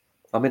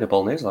 I made a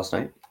bolognese last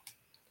night.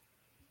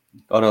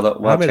 Oh no, that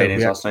was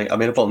Chinese last night. I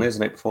made a bolognese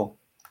the night before.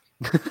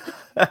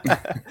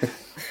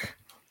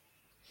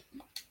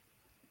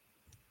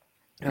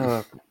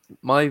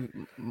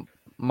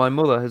 My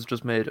mother has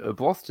just made a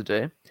broth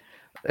today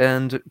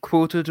and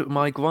quoted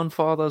my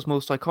grandfather's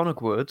most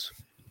iconic words.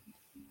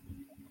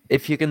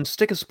 If you can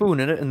stick a spoon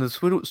in it and the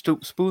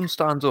spoon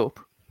stands up,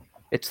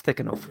 it's thick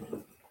enough.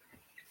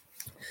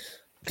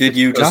 Did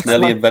you just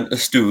nearly invent a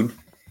spoon?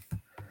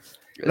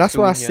 That's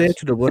what I say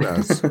to the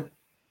winners.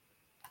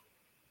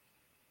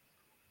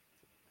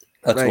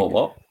 That's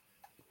what?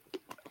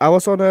 I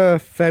was on a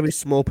very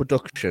small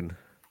production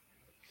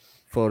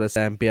for this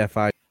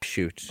BFI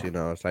shoot. You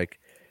know, it's like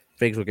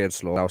things were getting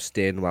slow. I was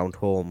staying around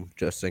home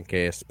just in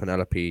case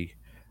Penelope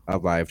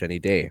arrived any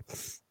day.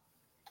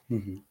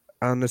 Mm-hmm.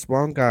 And this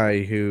one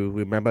guy who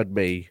remembered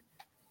me,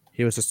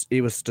 he was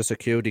the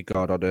security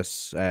guard on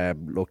this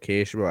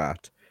location we're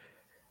at.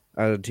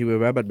 And he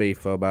remembered me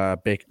from a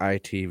big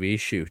ITV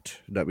shoot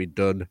that we'd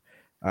done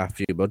a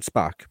few months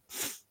back.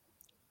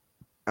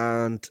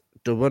 And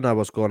the runner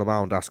was going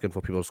around asking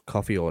for people's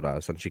coffee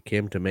orders, and she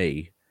came to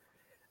me,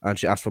 and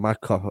she asked for my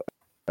coffee,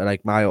 so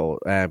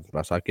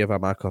I gave her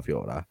my coffee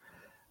order.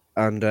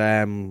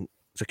 And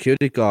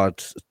security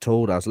guard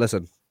told us,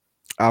 "Listen,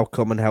 I'll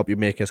come and help you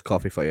make his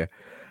coffee for you."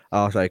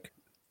 I was like,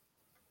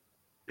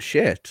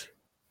 "Shit,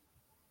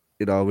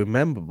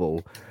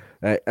 rememberable."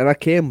 And I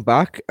came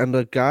back, and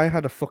the guy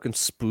had a fucking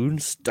spoon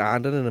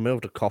standing in the middle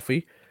of the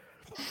coffee.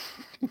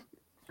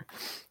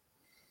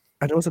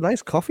 And it was a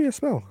nice coffee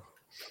as well.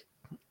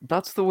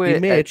 That's the way... He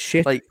made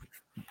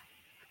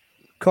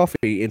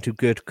coffee into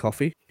good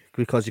coffee,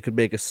 because you could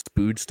make a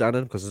spoon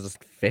standing, because it's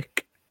just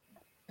thick.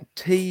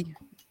 Tea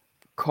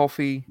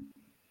coffee,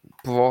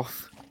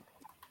 broth,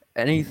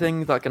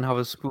 anything that can have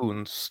a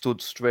spoon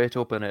stood straight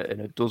up in it and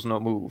it does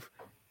not move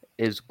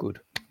is good.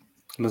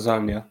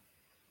 Lasagna.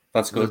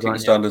 That's good. Lasagna. You can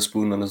stand a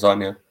spoon on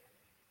lasagna.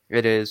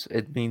 It is.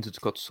 It means it's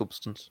got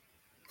substance.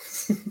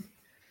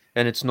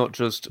 And it's not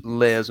just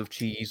layers of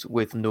cheese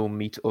with no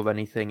meat or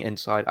anything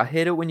inside. I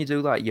hate it when you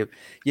do that. You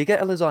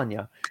get a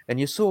lasagna and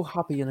you're so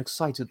happy and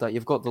excited that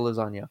you've got the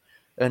lasagna,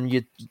 and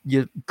you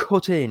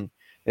cut in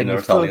and Inner you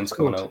Italians first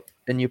coming cut out.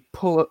 and you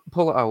pull it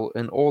out,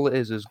 and all it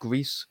is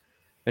grease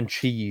and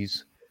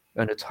cheese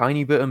and a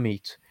tiny bit of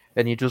meat,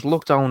 and you just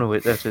look down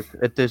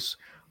at this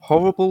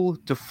horrible,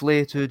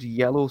 deflated,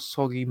 yellow,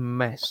 soggy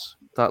mess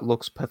that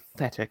looks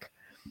pathetic.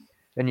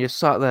 And you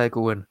sat there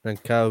going,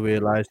 And Carl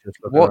realized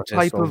what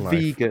type of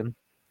vegan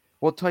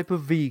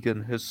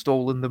has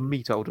stolen the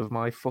meat out of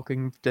my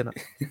fucking dinner?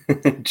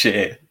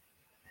 Jay.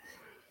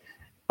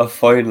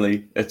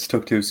 Finally, it's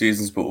took 2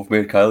 seasons, but we've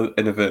made Kyle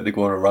inadvertently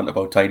go on a rant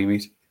about tiny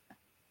meat.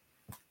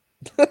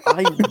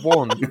 I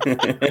won.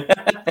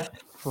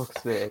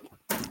 Fuck's sake.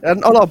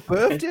 And on our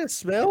birthday,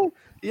 smell?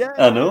 Yeah.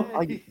 I know.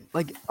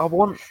 I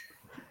want,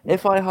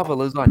 if I have a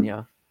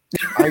lasagna,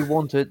 I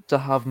want it to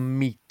have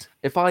meat.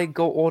 If I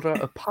go order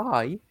a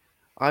pie,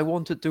 I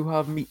want it to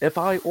have meat. If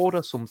I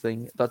order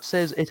something that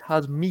says it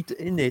has meat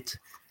in it,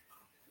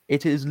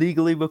 it is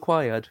legally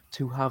required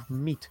to have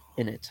meat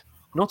in it.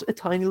 Not a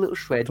tiny little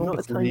shred, not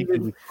a tiny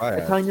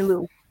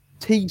little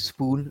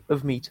teaspoon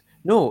of meat.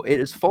 No, it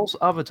is false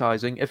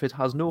advertising if it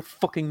has no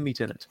fucking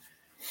meat in it.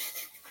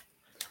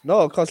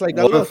 No, because that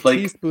What little if, like-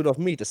 teaspoon of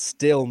meat is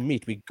still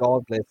meat,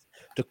 regardless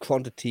the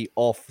quantity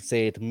of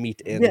said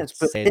meat in Yes,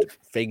 but said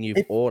thing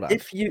you've ordered.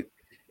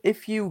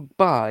 If you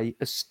buy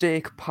a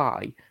steak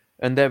pie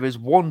and there is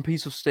one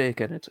piece of steak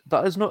in it,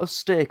 that is not a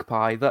steak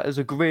pie, that is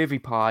a gravy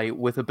pie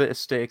with a bit of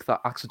steak that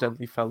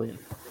accidentally fell in.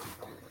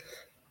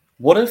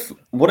 What if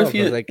but,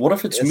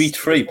 it's it's- meat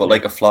free, but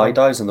like a fly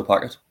dies in the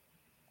packet?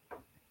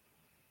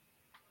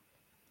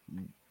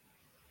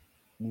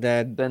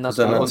 Then Then that's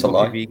Then an that's a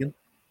unlucky lie. vegan.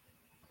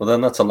 Well,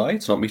 then that's a lie.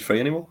 It's not meat free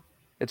anymore.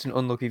 It's an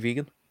unlucky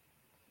vegan.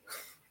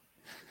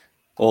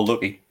 Oh,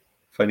 lucky.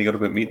 Finally got a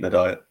bit of meat in the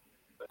diet.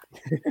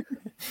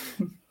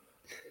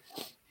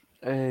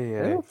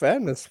 in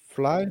fairness,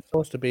 fly is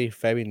supposed to be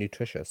very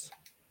nutritious.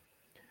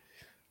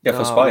 Yeah, for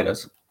No.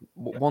 spiders.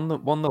 One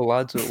of the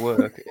lads at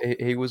work,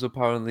 he was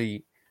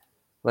apparently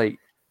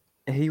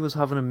he was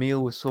having a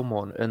meal with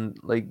someone, and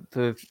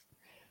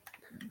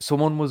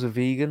someone was a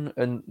vegan,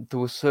 and they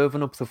were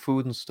serving up the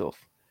food and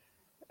stuff,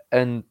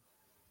 and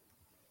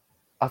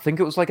I think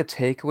it was like a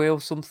takeaway or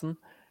something,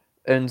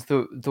 and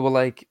they were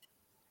like,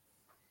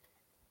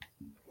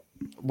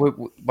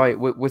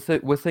 we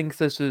think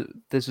this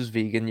is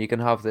vegan, you can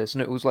have this,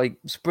 and it was like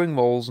spring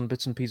rolls and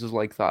bits and pieces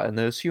like that, and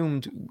they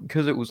assumed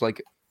because it was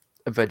like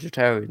a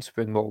vegetarian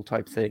spring roll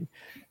type thing,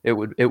 it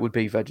would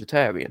be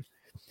vegetarian,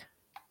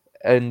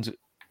 and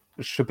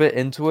she bit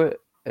into it,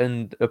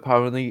 and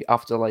apparently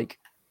after like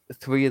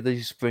 3 of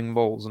these spring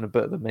rolls and a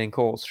bit of the main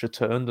course, she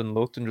turned and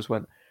looked and just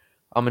went,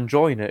 "I'm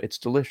enjoying it, it's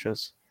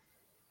delicious,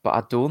 but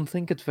I don't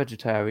think it's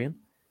vegetarian."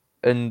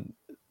 And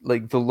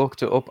like they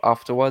looked it up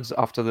afterwards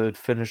after they'd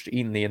finished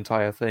eating the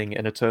entire thing,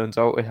 and it turns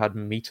out it had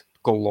meat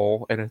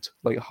galore in it.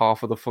 Like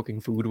half of the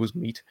fucking food was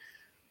meat.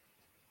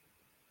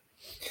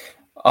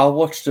 I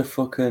watched a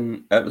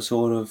fucking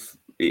episode of.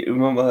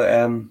 Remember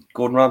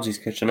Gordon Ramsay's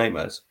Kitchen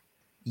Nightmares?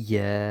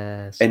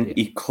 Yes. And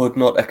he could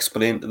not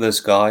explain to this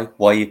guy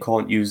why you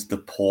can't use the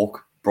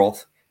pork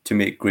broth to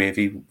make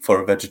gravy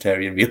for a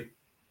vegetarian meal.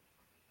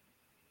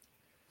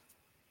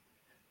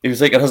 He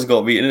was like, it hasn't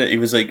got meat in it. He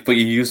was like, but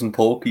you're using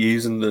pork, you're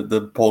using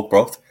the pork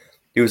broth.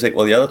 He was like,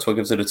 well, yeah, that's what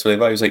gives it its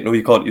flavour. He was like, no,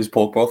 you can't use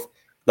pork broth.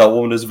 That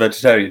woman is a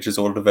vegetarian, she's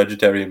ordered a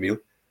vegetarian meal.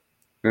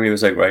 And he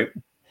was like, right.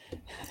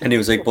 And he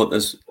was like, but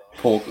there's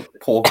pork,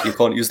 you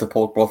can't use the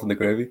pork broth in the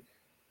gravy.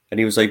 And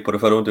he was like, but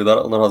if I don't do that,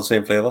 it'll not have the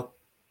same flavour.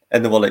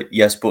 And they were like,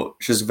 yes, but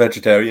she's a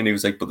vegetarian. He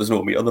was like, but there's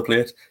no meat on the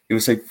plate. He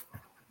was like,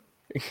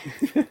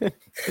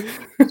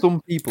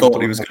 some people thought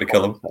don't he was have going to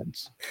kill common him.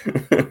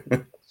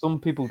 sense. Some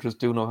people just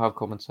do not have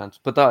common sense.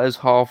 But that is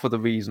half of the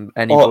reason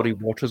anybody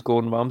watches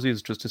Gordon Ramsay,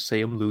 is just to see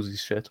him lose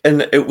his shit.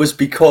 And it was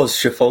because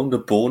she found a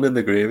bone in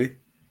the gravy.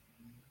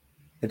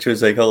 And she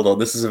was like, hold on,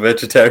 this is a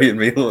vegetarian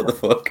meal, what the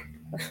fuck?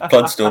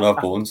 Plants don't have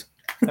bones.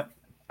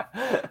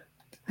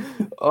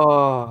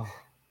 Oh,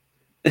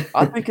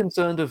 I'd be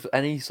concerned if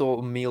any sort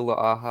of meal that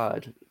I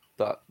had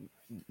that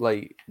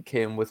like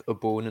came with a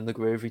bone in the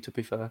gravy, to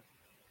be fair.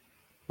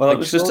 Well, Like, it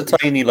was just a surely-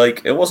 tiny,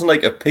 like, it wasn't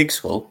like a pig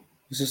skull.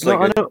 It was just No,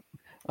 like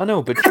I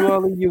know, but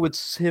surely you would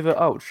sieve it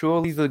out.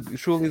 Surely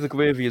the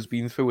gravy has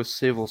been through a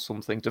sieve or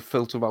something to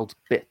filter out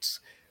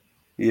bits.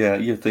 yeah,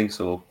 you'd think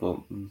so, but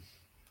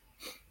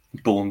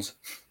bones.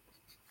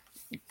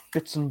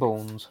 Bits and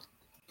bones.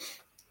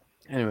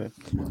 Anyway,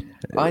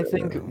 I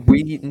think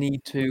we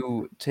need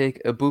to take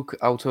a book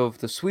out of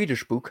the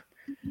Swedish book,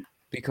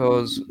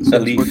 because since we're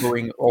leaf.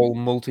 going all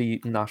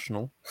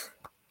multinational.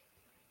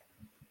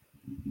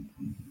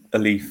 A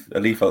leaf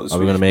out of the Are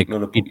we going to make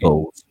not a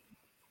meatballs?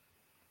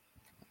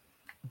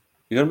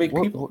 You're gonna make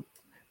What, people?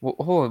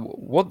 Hold on.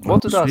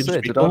 What did I Swedish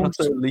say? Did I not meatballs?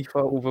 say leaf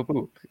out of a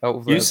book?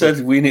 You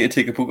said we need to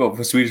take a book out of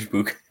a Swedish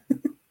book.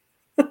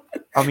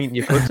 I mean,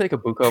 you could take a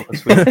book out of a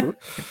Swedish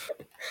book.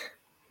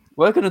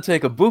 We're going to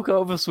take a book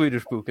out of a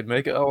Swedish book and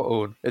make it our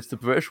own. It's the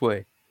British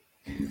way.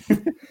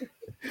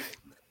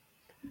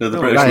 No, the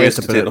British way is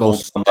to take the whole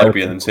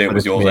library and then say it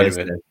was yours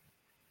anyway.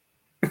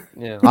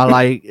 Yeah. I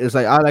like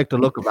the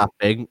look of that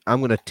thing.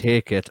 I'm gonna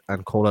take it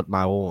and call it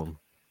my own.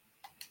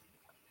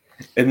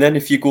 And then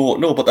if you go,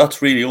 no, but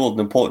that's really old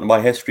and important to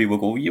my history, we'll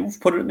go, you've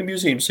put it in the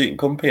museum so you can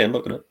come pay and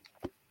look at it.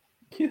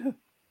 Yeah.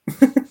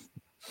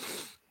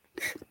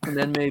 And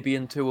then maybe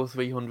in 200 or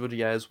 300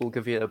 years, we'll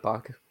give you it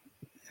back.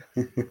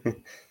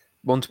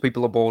 Once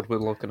people are bored with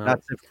looking at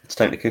it. It's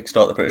time to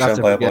kickstart the British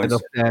Empire, boys.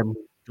 Enough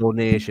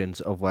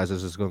donations, otherwise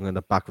this is going in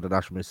the back of the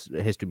National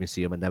History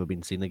Museum and never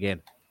been seen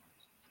again.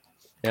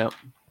 Yeah.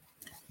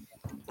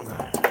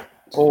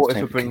 Or if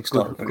it brings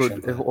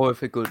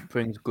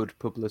brings good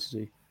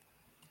publicity.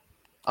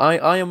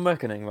 I am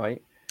reckoning,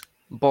 right?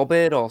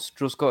 Barbados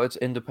just got its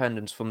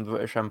independence from the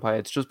British Empire.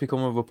 It's just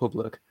become a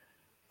republic.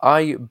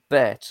 I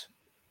bet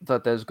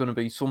that there's going to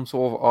be some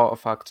sort of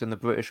artifacts in the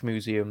British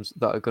museums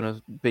that are going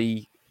to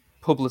be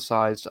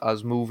publicized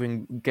as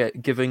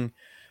giving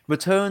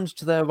returns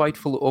to their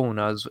rightful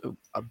owners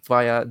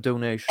via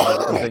donations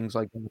and things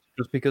like that,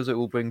 just because it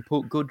will bring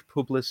good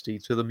publicity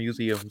to the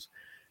museums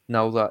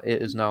now that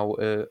it is now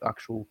an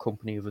actual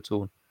company of its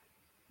own.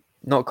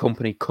 Not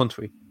company,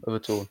 country of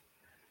its own.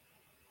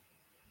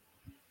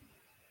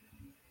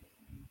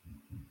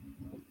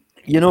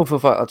 You know for a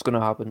fact that's going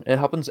to happen. It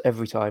happens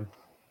every time.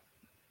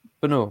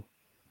 But no,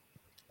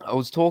 I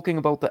was talking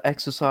about the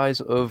exercise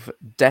of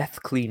death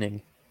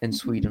cleaning in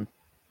Sweden.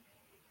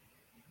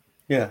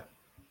 Yeah.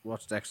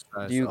 What's the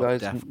exercise Do you of guys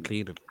death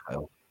cleaning,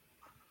 Kyle?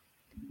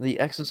 The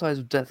exercise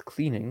of death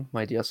cleaning,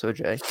 my dear Sir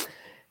J,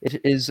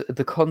 it is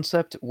the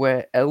concept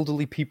where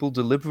elderly people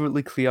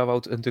deliberately clear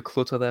out and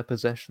declutter their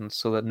possessions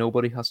so that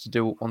nobody has to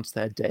do it once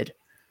they're dead.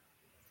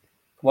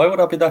 Why would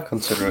I be that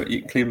considerate?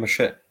 You can clean my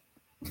shit.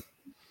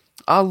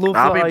 I love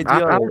that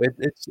idea.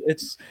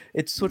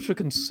 It's such a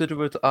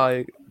considerate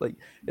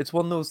it's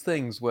one of those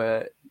things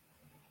where,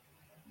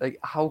 like,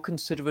 how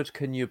considerate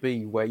can you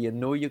be where you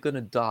know you're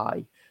gonna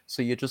die,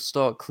 so you just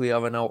start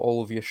clearing out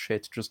all of your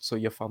shit just so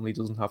your family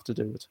doesn't have to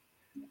do it.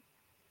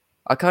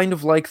 I kind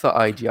of like that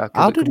idea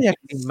because it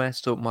completely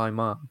messed up my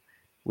mum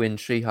when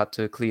she had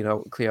to clear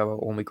out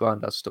all my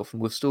granddad's stuff,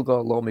 and we've still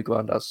got a lot of my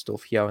granddad's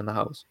stuff here in the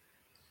house.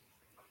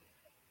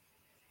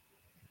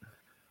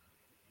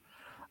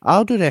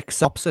 I'll do the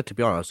exact opposite, to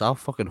be honest. I'll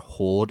fucking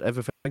hoard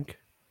everything.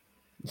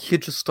 You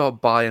just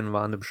start buying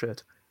random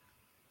shit.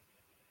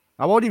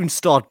 I won't even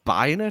start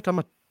buying it. I'm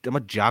a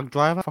Jag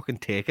driver. Fucking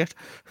take it.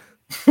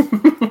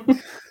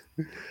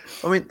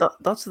 I mean,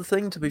 that's the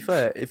thing, to be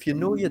fair. If you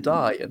know you're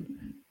dying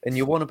and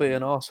you want to be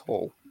an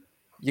asshole,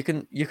 you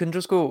can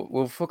just go,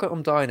 well, fuck it,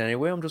 I'm dying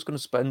anyway. I'm just going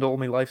to spend all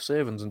my life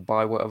savings and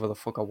buy whatever the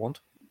fuck I want.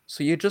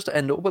 So you just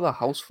end up with a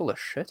house full of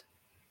shit.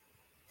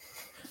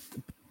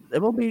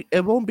 It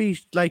won't be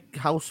like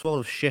house full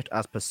of shit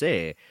as per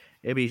se.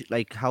 It'll be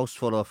like house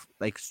full of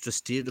like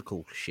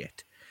strategical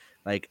shit.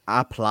 Like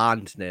I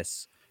planned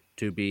this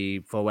to be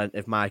for when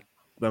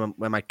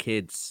my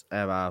kids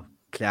ever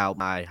clear out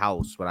my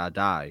house when I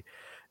die,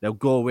 they'll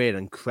go in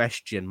and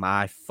question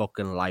my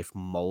fucking life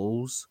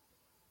morals.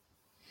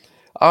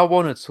 I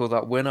want it so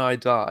that when I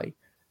die,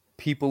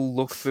 people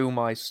look through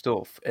my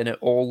stuff and it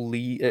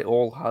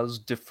all has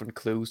different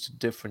clues to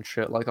different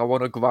shit. Like, I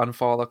want a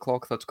grandfather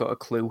clock that's got a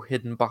clue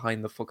hidden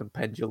behind the fucking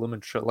pendulum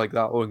and shit like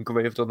that, or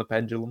engraved on the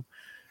pendulum.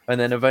 And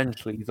then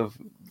eventually,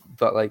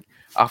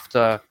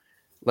 after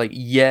like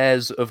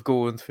years of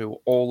going through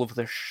all of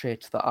the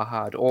shit that I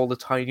had, all the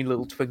tiny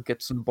little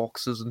trinkets and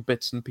boxes and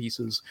bits and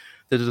pieces,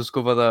 to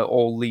discover that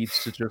all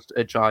leads to just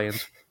a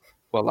giant.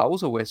 Well, that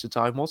was a waste of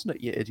time, wasn't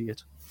it, you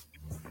idiot?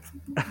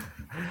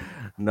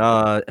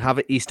 No, have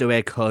an Easter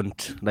egg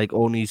hunt, like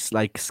only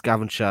like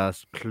scavenger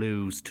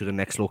clues to the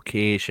next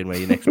location where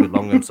your next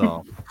belongings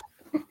are.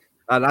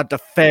 And at the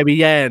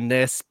very end,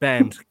 they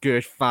spend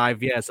good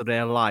 5 years of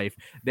their life.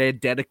 They're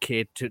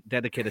dedicated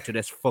to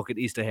this fucking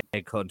Easter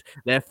egg hunt.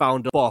 They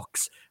found a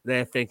box.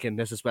 They're thinking,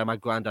 this is where my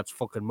granddad's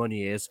fucking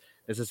money is.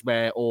 This is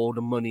where all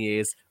the money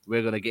is.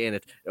 We're gonna get in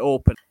it.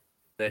 Open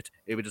it.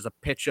 It was just a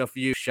picture of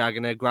you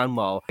shagging their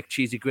grandma, like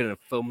cheesy grin and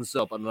thumbs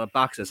up, and on the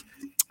back says,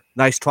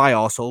 "Nice try,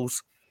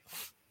 arseholes."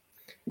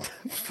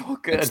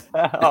 Fucking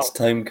hell. It's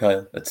time,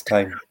 Kyle. It's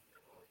time.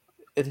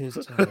 It is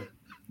time.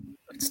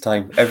 It's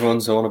time.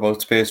 Everyone's on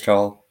about space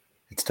travel.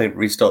 It's time to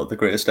restart the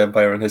greatest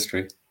empire in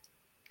history.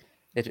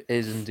 It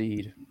is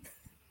indeed.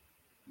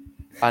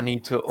 I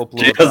need to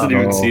upload. She hasn't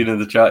even seen it in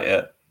the chat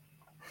yet.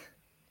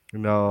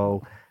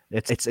 No,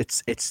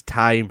 it's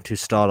time to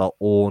start our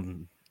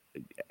own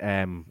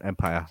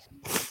empire.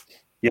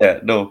 Yeah,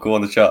 no, go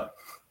on the chat.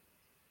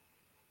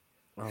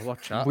 Oh,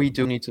 what chat? We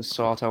do need to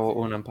start our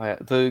own empire.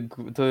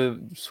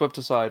 The swept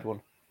aside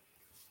one.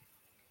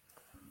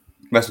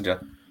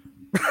 Messenger.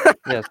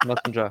 Yes,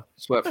 Messenger.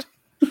 Swept.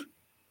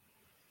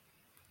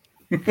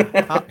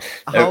 How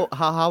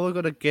are we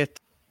gonna get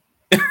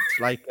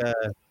like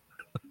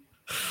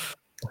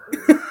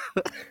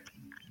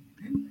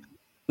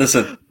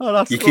Listen,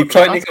 oh, you keep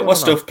trying to get my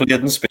stuff played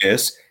in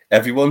space.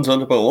 Everyone's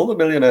on about all the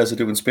millionaires are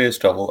doing space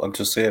travel. I'm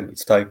just saying,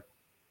 it's time.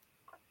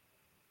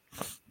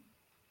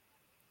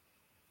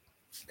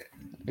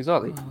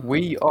 Exactly.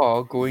 We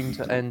are going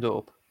to end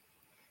up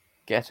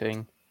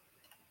getting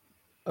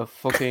a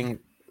fucking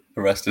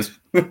Arrested.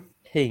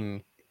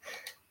 ping.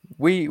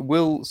 We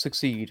will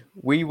succeed.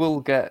 We will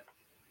get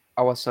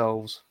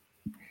ourselves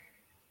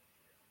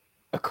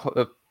I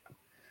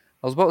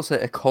was about to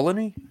say a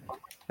colony,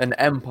 an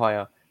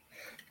empire.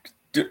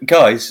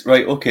 Guys,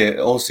 right, okay,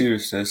 all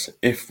seriousness,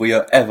 if we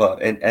are ever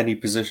in any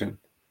position,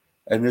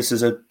 and this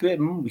is a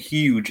bit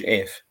huge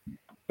if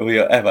we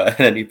are ever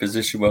in any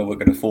position where we're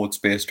going to afford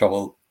space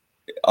travel,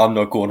 I'm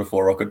not going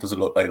for rocket. Doesn't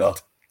look like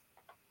that.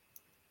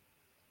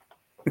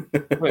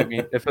 Wait,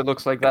 mean, if it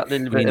looks like that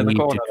little bit in the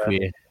corner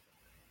there.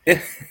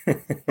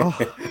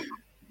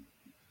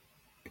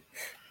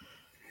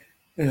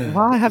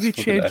 Why have you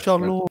changed your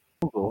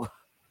logo?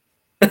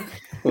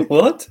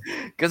 What?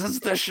 Because it's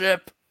the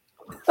ship.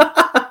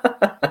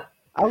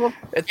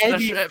 It's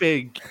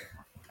anything.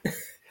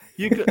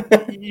 You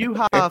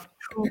have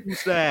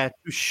tools there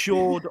to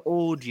show the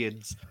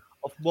audience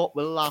of what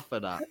we're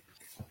laughing at.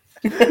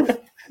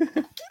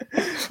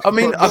 I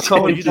mean, I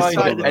can't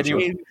find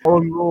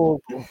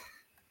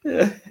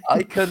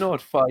I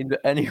cannot find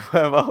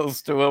anywhere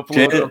else to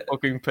upload a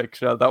fucking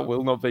picture that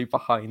will not be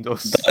behind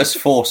us. That is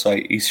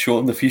foresight. He's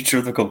showing the future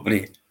of the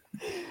company.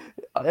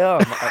 I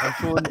am. I'm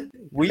showing.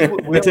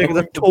 We're taking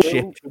the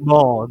ship to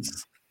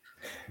Mars.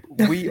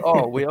 We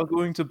are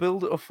going to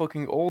build a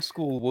fucking old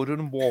school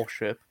wooden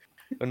warship,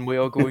 and we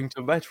are going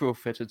to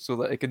retrofit it so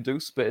that it can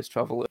do space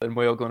travel, and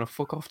we are going to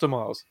fuck off to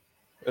Mars,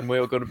 and we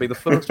are going to be the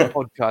first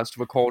podcast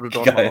recorded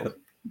on Mars.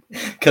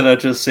 Can I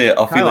just say,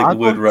 I feel like the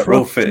word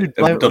retrofit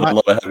have done a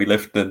lot of heavy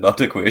lifting in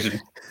that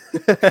equation. You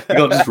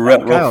can't just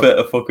retrofit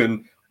a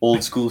fucking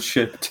old school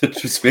ship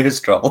to space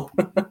travel.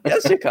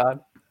 Yes, you can.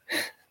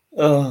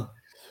 I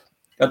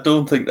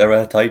don't think they're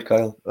airtight,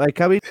 Kyle. Like,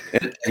 can we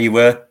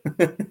anywhere?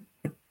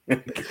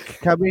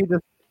 Can we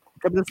just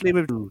leave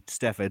it to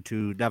Stefan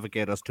to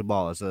navigate us to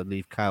Mars and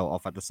leave Kyle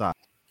off at the side?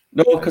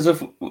 No,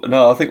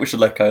 I think we should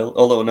let Kyle.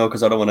 Although no,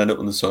 because I don't want to end up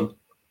in the sun.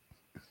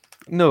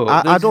 No,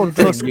 I don't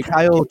trust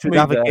Kyle to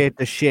navigate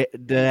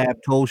the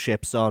tall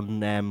ships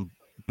on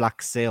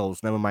black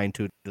sails. Never mind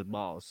to the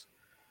Mars.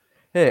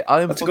 Hey,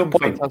 I am fucking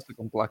fantastic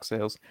on black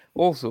sails.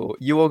 Also,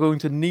 you are going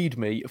to need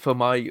me for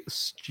my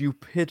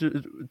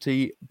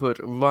stupidity but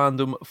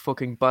random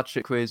fucking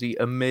batshit crazy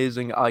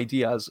amazing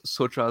ideas,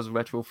 such as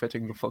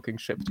retrofitting the fucking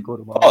ship to go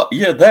to Mars. Oh,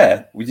 yeah,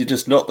 there. You're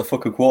just not the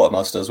fucking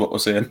quartermaster, is what we're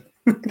saying.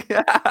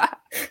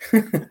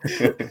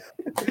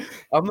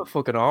 I'm the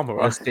fucking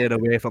armorer. I stayed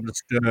away from the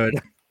stern.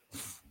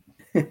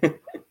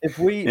 If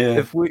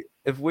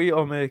we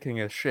are making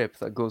a ship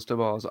that goes to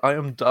Mars, I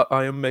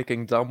am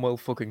making damn well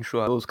fucking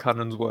sure those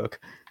cannons work.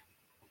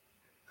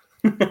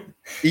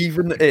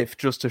 Even if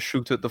just to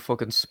shoot at the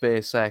fucking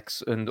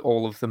SpaceX and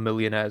all of the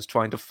millionaires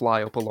trying to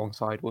fly up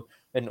alongside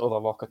in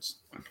other rockets.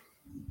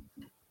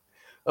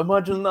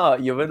 Imagine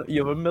that,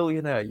 you're a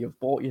millionaire, you've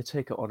bought your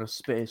ticket on a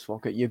space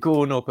rocket, you're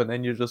going up and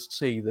then you just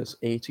see this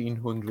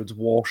 1800s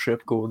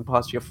warship going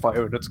past you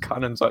firing its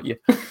cannons at you.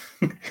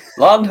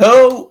 Land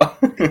ho!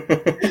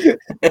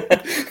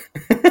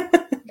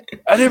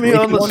 Enemy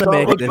on the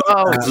starboard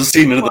bow! Because we've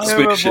seen another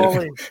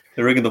spaceship.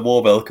 They're ringing the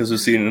war bell because we've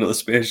seen another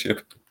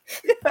spaceship.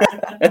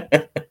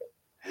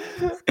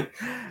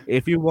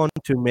 If you want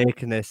to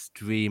make this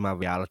dream a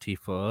reality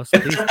for us,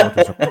 please go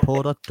to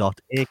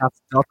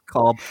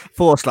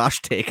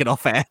supporter.acast.com/taken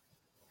off air.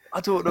 I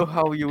don't know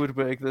how you would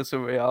make this a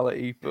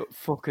reality, but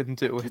fucking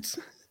do it.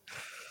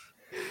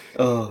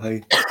 Oh,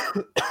 hey.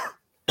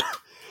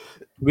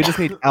 We just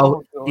need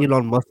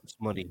Elon Musk's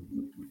money.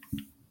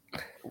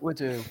 We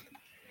do.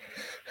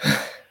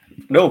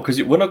 No,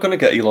 because we're not going to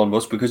get Elon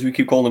Musk because we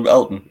keep calling him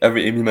Elton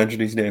every time you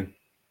mention his name.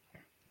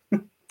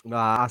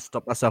 Nah, I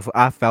stopped myself.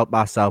 I felt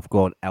myself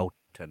going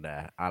Elton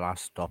there, and I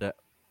stopped it.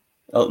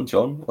 Elton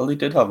John? Well, he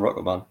did have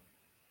Rocket Man.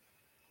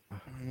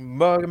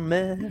 Rocket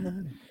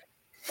Man.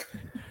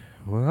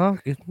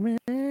 Rocket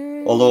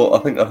Man. Although I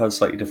think that has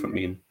slightly different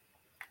meaning.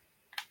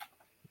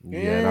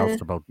 Yeah, that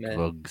was about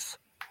drugs.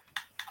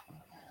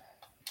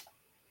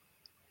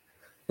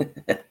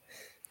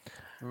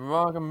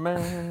 Rocket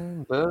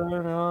Man,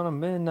 burning on a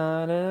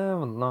midnight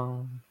ever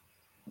long.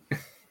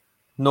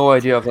 No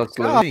idea if that's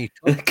lyrics.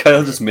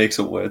 Kyle just makes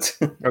up words.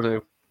 I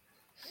do.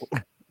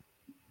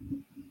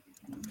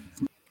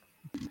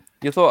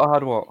 You thought I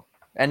had what?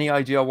 Any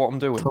idea what I'm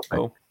doing?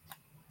 No.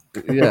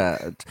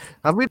 Yeah.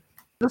 Have we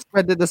just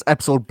rendered this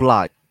episode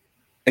black?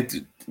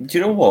 Do you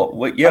know what?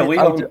 We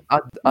haven't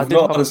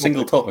not had a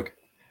single topic.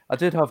 I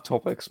did have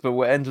topics, but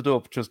we ended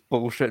up just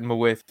bullshitting my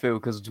way through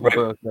because it's a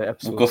birthday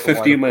episode. We've got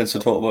 15 minutes to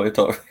talk about your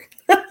topic.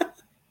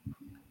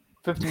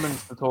 15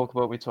 minutes to talk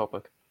about my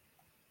topic.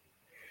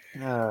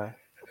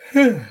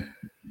 Hold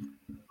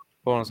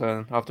on a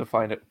second, I have to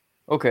find it.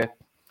 Okay.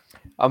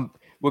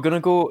 We're gonna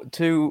go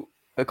to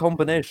a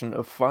combination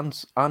of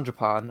France and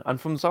Japan,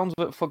 and from the sounds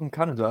of it, fucking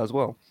Canada as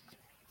well.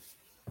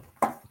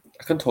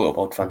 I can talk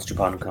about France,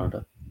 Japan, and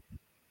Canada.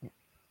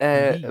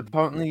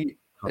 Apparently,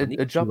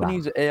 a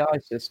Japanese AI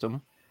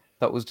system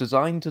that was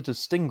designed to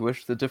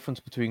distinguish the difference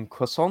between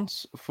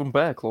croissants from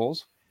bear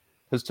claws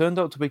has turned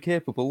out to be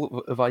capable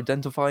of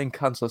identifying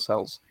cancer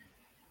cells.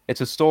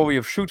 It's a story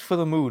of shoot for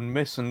the moon,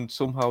 miss, and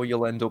somehow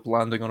you'll end up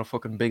landing on a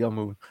fucking bigger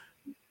moon.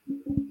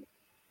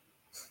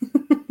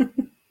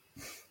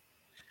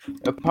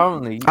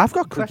 Apparently, I've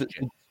got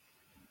questions.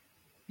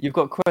 You've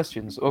got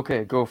questions?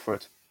 Okay, go for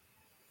it.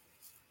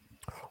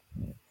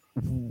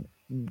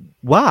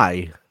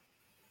 Why?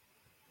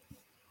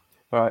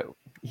 All right,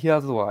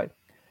 here's the why.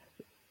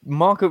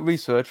 Market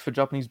research for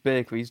Japanese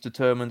bakeries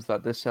determined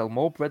that they sell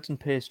more breads and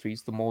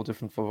pastries the more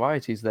different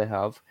varieties they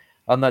have,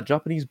 and that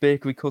Japanese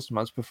bakery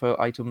customers prefer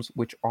items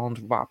which aren't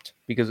wrapped,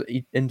 because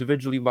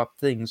individually wrapped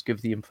things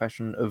give the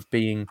impression of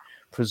being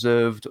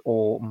preserved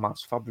or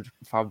mass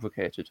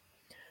fabricated.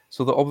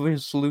 So the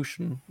obvious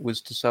solution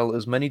was to sell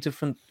as many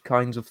different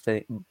kinds of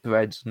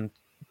breads and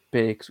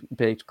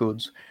baked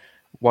goods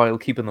while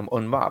keeping them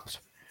unwrapped.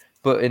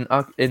 But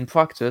in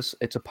practice,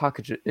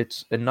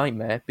 it's a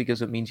nightmare,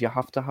 because it means you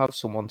have to have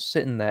someone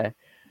sitting there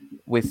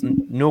with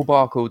no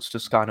barcodes to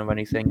scan or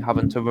anything,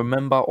 having to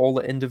remember all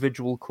the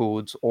individual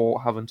codes,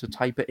 or having to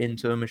type it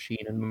into a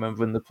machine and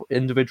remembering the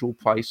individual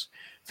price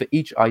for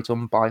each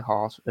item by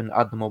heart and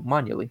add them up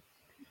manually,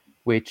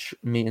 which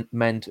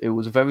meant it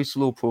was a very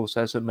slow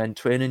process. It meant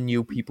training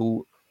new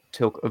people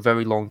took a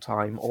very long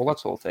time, all that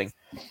sort of thing.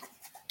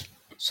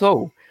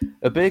 So,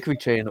 a bakery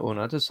chain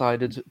owner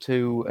decided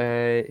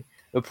to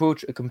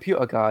approach a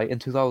computer guy in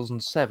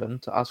 2007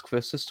 to ask for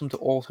a system to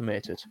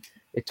automate it.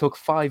 It took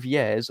 5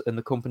 years, and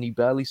the company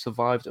barely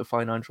survived a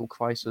financial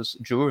crisis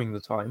during the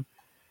time,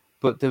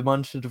 but they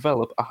managed to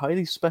develop a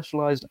highly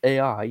specialized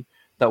AI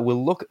that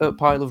will look at a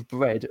pile of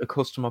bread a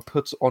customer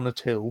puts on a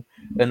till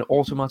and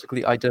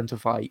automatically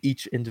identify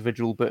each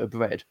individual bit of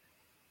bread.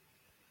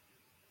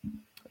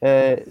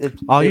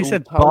 You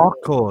said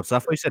barcodes. I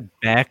thought you said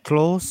bear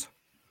claws.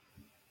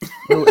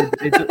 No,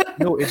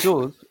 it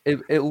does.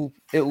 It'll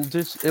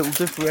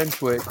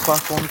differentiate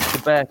croissants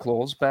to bear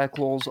claws. Bear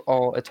claws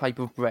are a type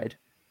of bread.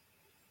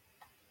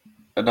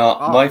 No,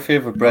 my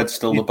favorite bread's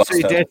still the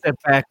bastard. So you did say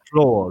bear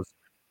claws,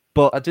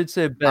 but I did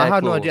say bear I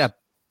had claws. no idea.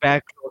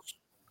 Bear claws.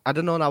 I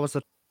didn't know that was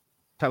a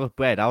type of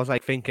bread. I was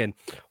like thinking,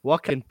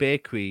 what kind of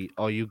bakery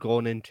are you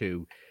going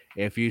into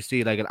if you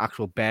see like an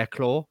actual bear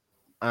claw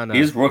and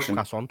He's Russian.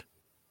 croissant?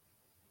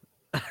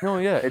 No,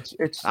 yeah, it's.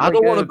 I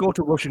don't want to go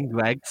to Russian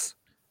Greggs,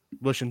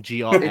 Russian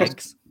GR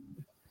eggs.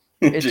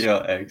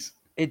 GR eggs.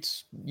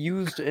 It's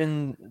used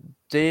in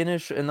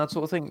Danish and that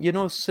sort of thing. You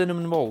know,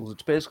 cinnamon rolls.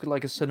 It's basically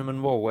like a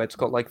cinnamon roll where it's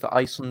got like the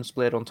icing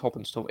splayed on top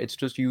and stuff. It's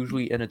just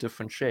usually in a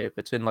different shape.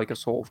 It's in like a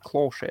sort of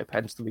claw shape,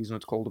 hence the reason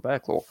it's called a bear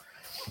claw.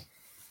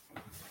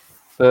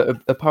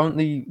 But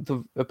apparently,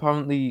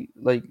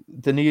 like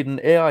they need an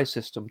AI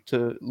system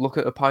to look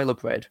at a pile of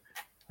bread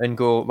and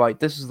go, right,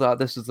 this is that,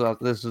 this is that,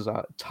 this is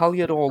that,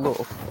 tally it all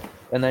up,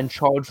 and then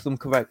charge them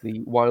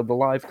correctly, while the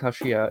live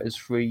cashier is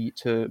free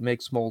to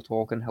make small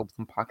talk and help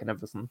them pack and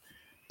everything.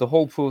 The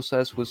whole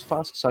process was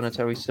fast,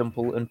 sanitary,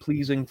 simple, and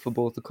pleasing for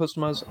both the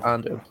customers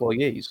and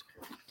employees.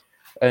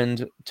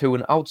 And to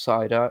an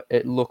outsider,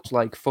 it looked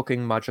like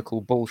fucking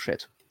magical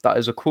bullshit. That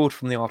is a quote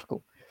from the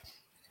article.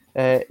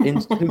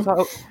 In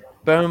 2000,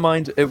 bear in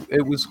mind,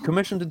 it was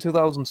commissioned in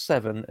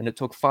 2007, and it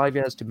took 5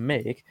 years to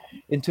make.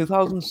 In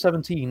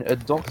 2017, a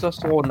doctor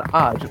saw an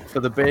ad for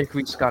the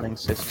bakery scanning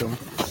system,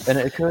 and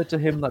it occurred to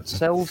him that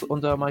cells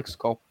under a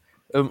microscope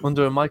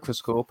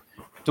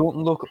don't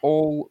look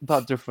all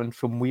that different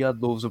from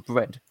weird loaves of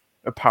bread.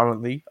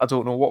 Apparently, I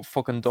don't know what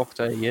fucking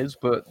doctor he is,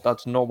 but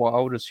that's not what I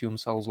would assume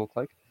cells look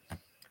like.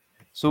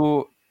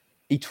 So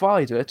he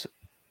tried it,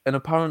 and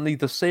apparently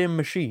the same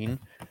machine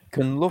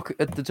can look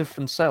at the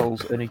different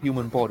cells in a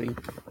human body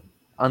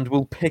and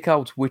will pick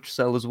out which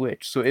cell is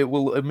which. So it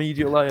will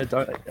immediately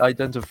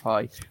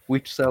identify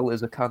which cell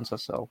is a cancer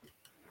cell.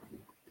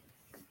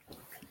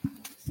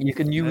 You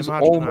can use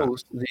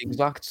almost the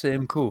exact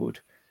same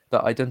code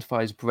that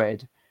identifies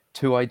bread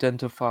to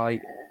identify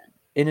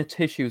in a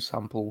tissue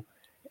sample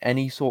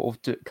any sort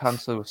of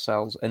cancer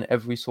cells and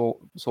every sort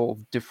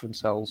of different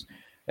cells.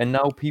 And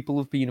now people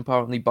have been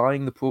apparently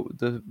buying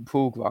the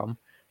program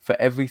for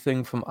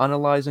everything from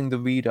analyzing the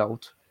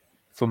readout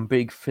from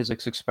big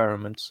physics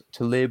experiments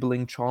to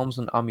labeling charms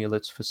and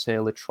amulets for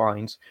sale at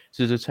shrines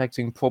to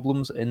detecting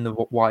problems in the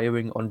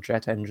wiring on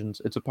jet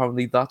engines. It's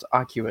apparently that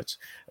accurate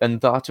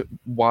and that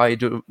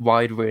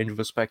wide range of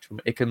a spectrum.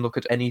 It can look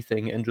at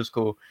anything and just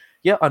go,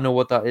 yeah, I know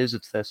what that is,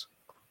 it's this.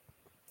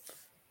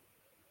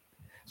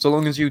 So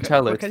long as you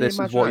tell it, this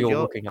is what you're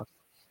looking at.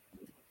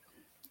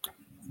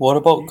 What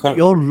about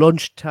your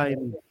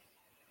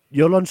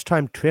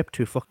lunchtime trip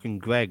to fucking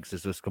Greggs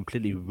is just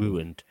completely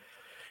ruined.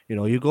 You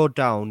know, you go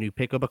down, you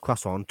pick up a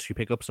croissant, you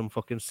pick up some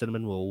fucking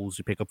cinnamon rolls,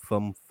 you pick up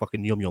some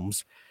fucking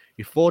yum-yums,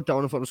 you throw it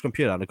down in front of this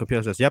computer, and the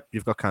computer says, yep,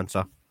 you've got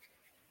cancer.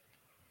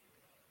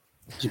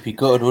 You'd be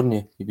good, wouldn't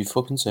you? You'd be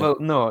fucking sick. Well,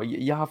 no,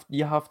 you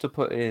have to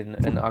put in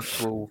an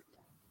actual.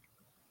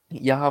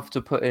 You have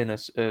to put in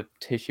a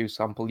tissue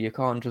sample. You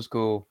can't just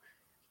go,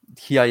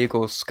 here you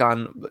go,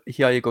 scan.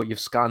 Here you go. You've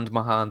scanned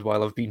my hand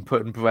while I've been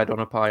putting bread on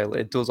a pile.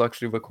 It does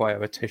actually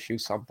require a tissue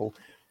sample.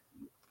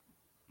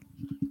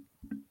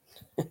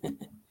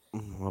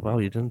 Well,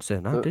 you didn't say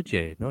that, did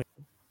you? No,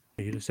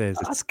 you just says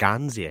it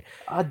scans you.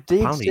 I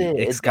did Apparently, say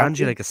it scans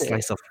you like a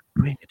slice of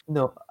bread.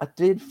 No, I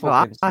did.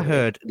 No, I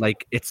heard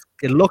like it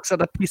looks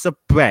at a piece of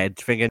bread,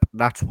 thinking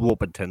that's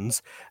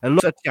Warburton's. It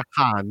looks at your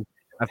hand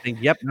and think,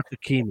 yep, that's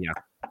leukemia.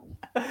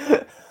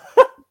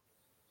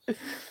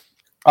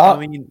 I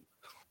mean,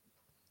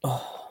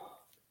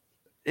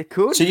 it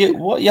could. So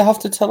you have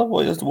to tell it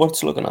what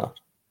it's looking at.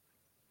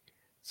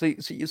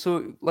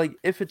 So like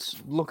if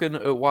it's looking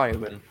at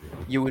wiring,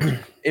 you would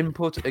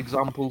input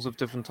examples of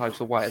different types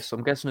of wires. So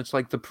I'm guessing it's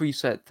like the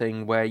preset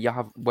thing where you'll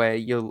have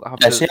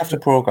so you have to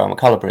program or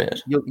calibrate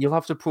it. You'll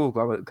have to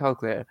program it,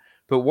 calculate it.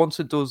 But once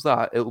it does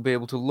that, it'll be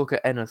able to look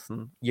at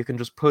anything. You can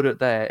just put it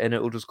there, and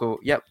it'll just go,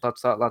 "Yep,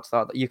 that's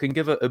that." You can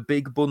give it a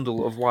big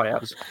bundle of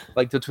wires,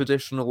 like the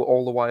traditional.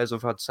 All the wires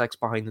have had sex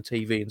behind the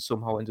TV, and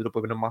somehow ended up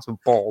with a massive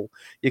ball.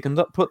 You can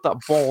put that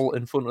ball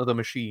in front of the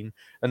machine,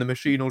 and the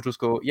machine will just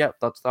go, "Yep,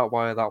 that's that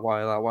wire, that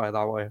wire, that wire,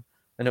 that wire,"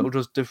 and it'll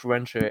just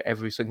differentiate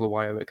every single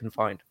wire it can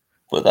find.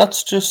 But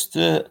that's just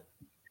the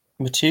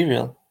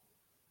material.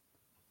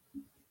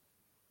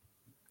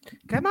 Can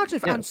you imagine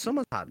if Ann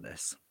Summers had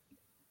this?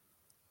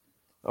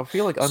 I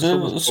feel like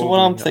so what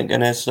I'm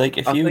thinking is like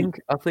if I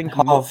think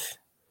have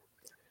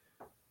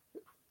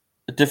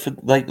a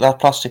different like that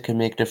plastic can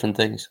make different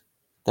things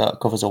that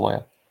covers a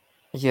wire.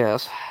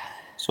 Yes.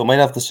 So it might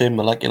have the same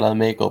molecular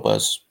makeup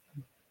as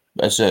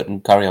a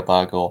certain carrier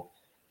bag or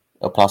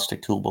a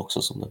plastic toolbox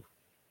or something.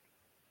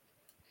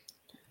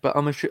 But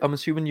I'm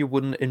assuming you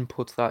wouldn't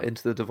input that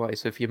into the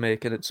device if you're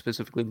making it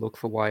specifically look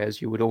for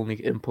wires. You would only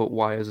input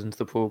wires into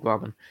the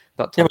programming.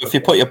 But if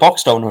you put your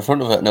box down in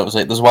front of it and it was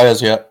like, "There's wires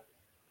here,"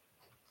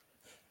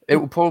 it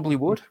probably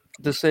would.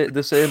 The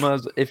same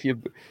as if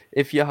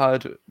you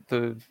had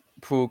the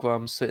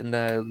program sitting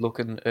there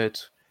looking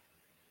at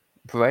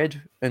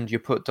bread and you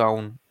put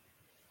down,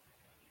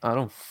 I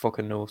don't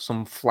fucking know,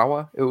 some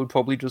flour. It would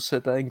probably just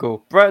sit there and go,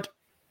 "Bread."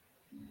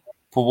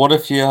 But what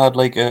if you had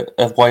like a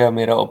wire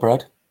made out of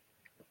bread?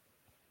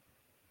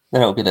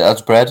 Then it would be like,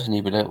 "That's bread," and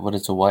you'd be like, "But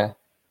it's a wire."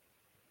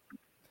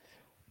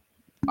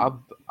 I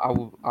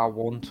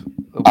want.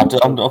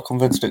 I'm not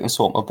convinced I can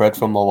sort my bread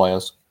from my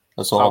wires.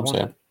 That's all I'm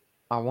saying.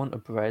 I want a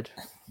bread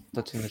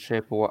that's in the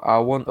shape of I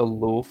want a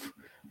loaf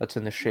that's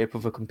in the shape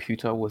of a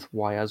computer with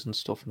wires and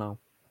stuff now.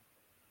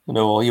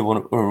 No, you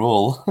want a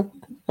roll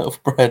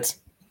of bread.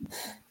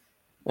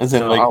 As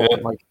in, I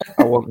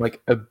want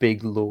like a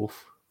big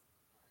loaf.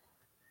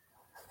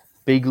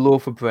 Big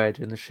loaf of bread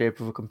in the shape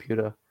of a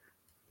computer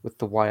with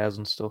the wires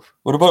and stuff.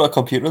 What about a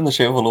computer in the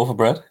shape of a loaf of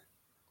bread?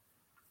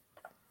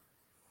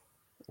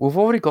 We've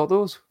already got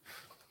those.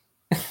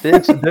 They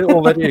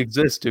already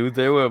exist, dude.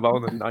 They were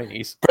around the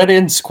 90s. Bread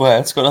in square.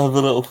 It's got to have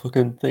a little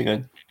fucking thing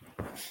in.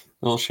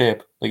 Little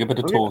shape, like a bit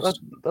of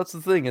toast. That's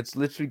the thing. It's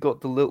literally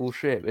got the little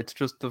shape. It's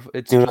just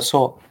Dude, I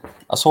saw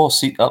a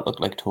seat that looked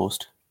like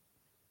toast.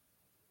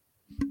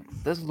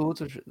 There's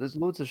loads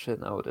of shit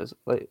nowadays.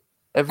 Like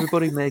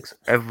everybody makes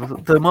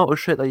the amount of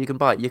shit that you can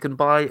buy. You can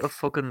buy a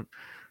fucking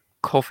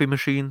coffee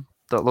machine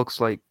that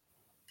looks like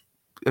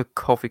a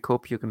coffee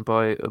cup. You can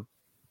buy a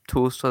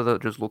toaster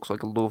that just looks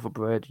like a loaf of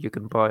bread. You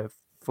can buy a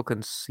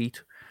fucking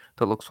seat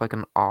that looks like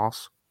an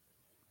arse.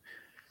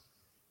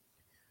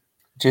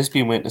 Just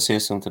been waiting to say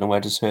something and we're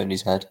just hurting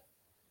his head.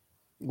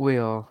 We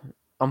are.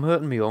 I'm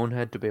hurting my own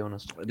head, to be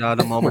honest. No,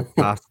 the moment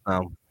passed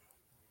now.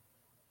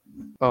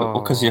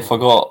 Because you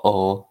forgot,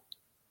 or...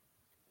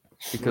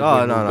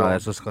 No.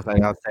 It's just because I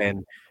was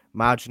saying,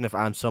 imagine if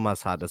Ann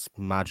Summers had this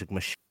magic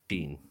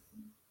machine.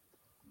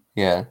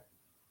 Yeah.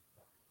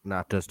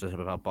 Not just with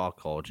a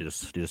barcode. You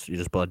just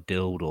put a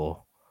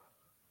dildo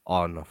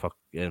on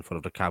in front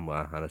of the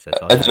camera, and it says,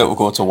 and it will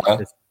go to where?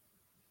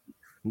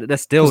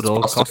 This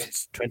dildo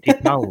costs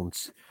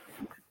 £20.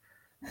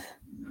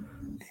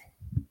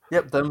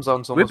 Yep, them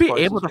sounds almost. We'd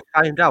be able to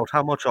find out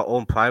how much our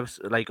own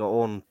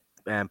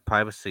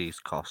privacies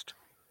cost.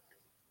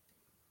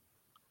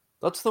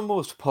 That's the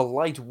most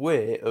polite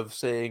way of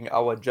saying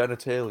our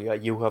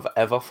genitalia you have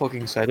ever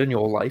fucking said in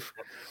your life.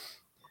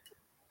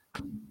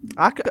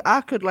 I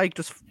could like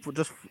just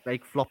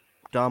like flop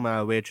down my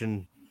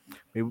raging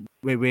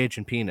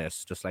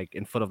penis just like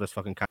in front of this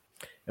fucking camera.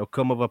 It'll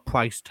come with a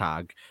price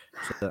tag,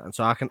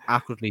 so I can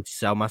accurately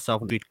sell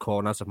myself in street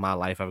corners of my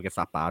life if it gets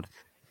that bad.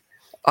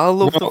 I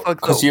love the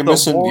fact because you're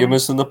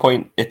missing the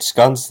point. It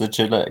scans the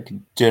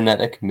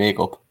genetic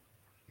makeup.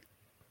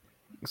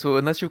 So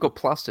unless you've got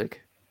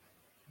plastic.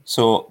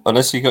 So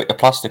unless you got your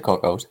plastic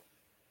cock out.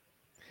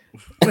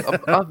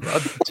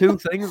 Two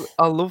things.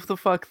 I love the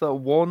fact that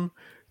one,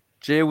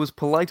 Jay was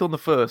polite on the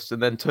first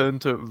and then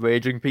turned to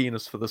raging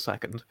penis for the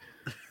second.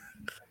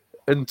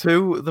 And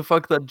two, the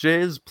fact that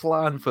Jay's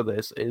plan for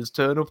this is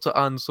turn up to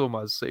Ann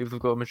Summers, see if they've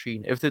got a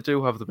machine. If they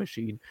do have the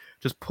machine,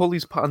 just pull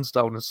his pants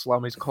down and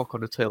slam his cock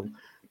on a till.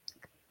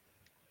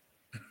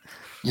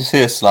 You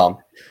say a slam.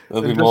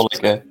 It'll be more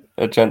like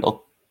a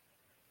gentle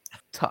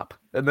tap.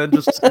 And then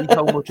just see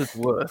how much it's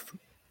worth.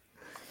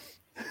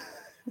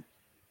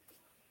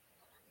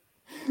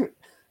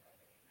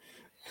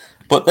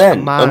 But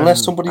then,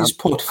 unless somebody's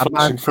put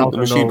flesh in front of the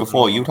machine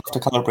before, you'd have to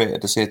calibrate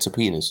it to say it's a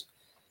penis.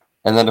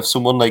 And then if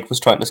someone was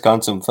trying to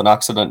scan something and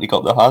accidentally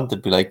got their hand,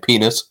 they'd be like,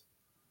 penis.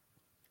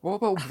 What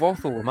about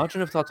brothel?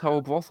 Imagine if that's how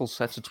a brothel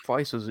sets its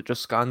prices. It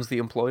just scans the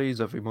employees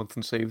every month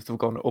and see if they've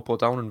gone up or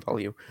down in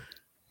value.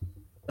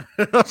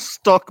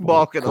 Stock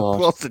market of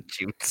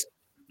prostitutes.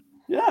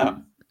 Yeah.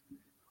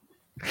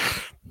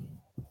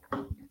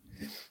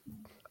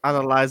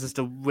 Analyzes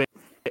the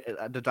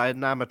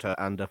diameter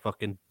and the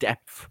fucking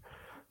depth.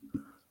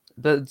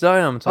 The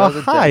diameter,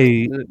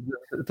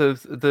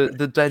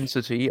 the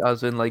density,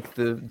 as in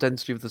the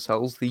density of the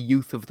cells, the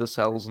youth of the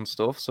cells and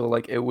stuff. So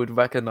it would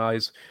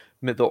recognize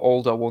the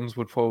older ones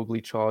would probably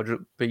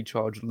be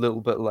charged a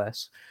little bit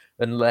less,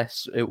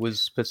 unless it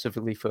was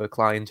specifically for a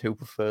client who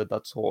preferred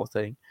that sort of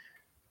thing.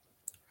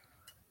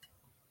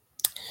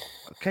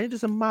 Can you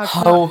just imagine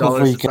how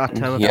that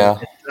time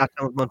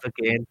of month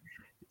again?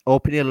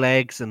 Open your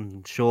legs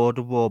and show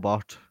the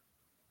robot.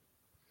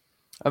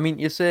 I mean,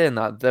 you're saying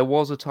that there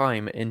was a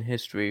time in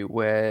history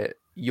where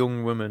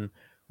young women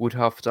would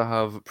have to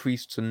have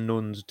priests and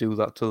nuns do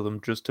that to them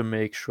just to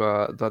make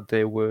sure that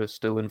they were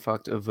still, in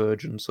fact, a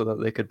virgin so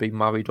that they could be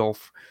married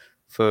off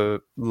for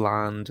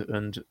land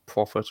and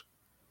profit.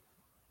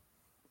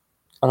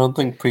 I don't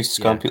think priests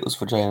scan people's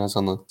vaginas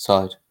on the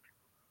side.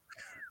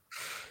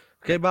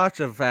 Okay,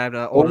 imagine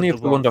only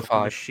if they're under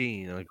 5.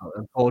 Machine, and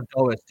poor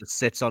Doris just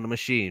sits on the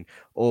machine,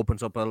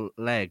 opens up her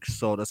legs,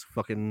 so this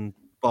fucking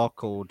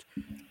barcode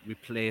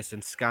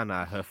replacing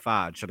scanner her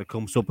fudge, and it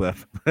comes up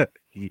with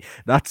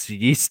that's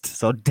yeast,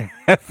 so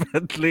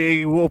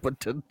definitely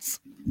Warburtons.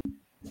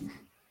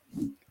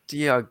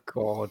 Dear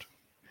God,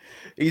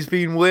 he's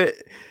been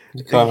with.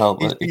 You can't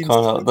help it. You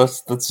can't help.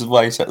 That's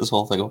why he set this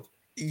whole thing up.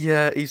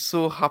 Yeah, he's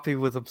so happy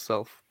with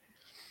himself.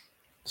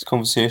 His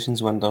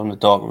conversations went down the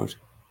dark route.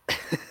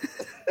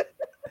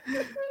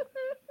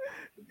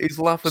 He's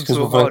laughing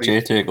so hard. Jay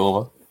take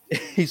over.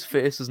 His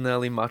face is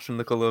nearly matching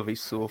the colour of his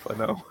sofa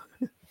now.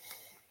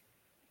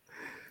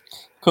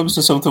 Comes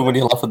to something when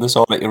you laugh at this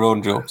all at your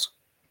own jokes.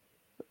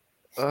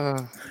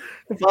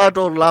 If I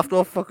don't laugh,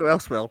 no fucker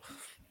else will.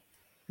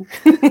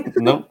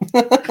 No.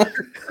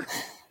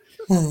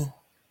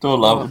 Don't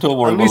laugh. Don't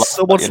worry. At least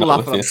someone's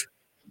laughing.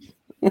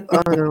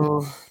 I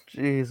know.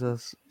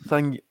 Jesus.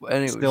 Thank you.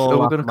 Anyway, so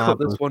we're going to cut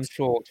this one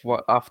short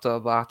after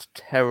that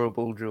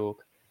terrible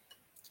joke.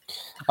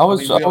 I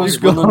was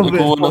willing to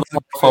go another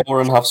half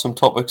hour and have some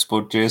topics,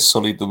 but Jay's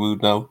sullied the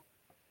mood now.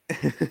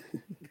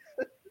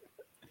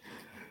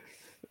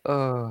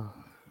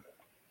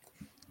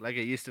 Like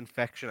a yeast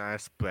infection I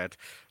spread.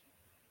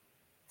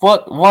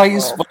 What? Why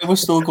are we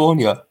still going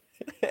here?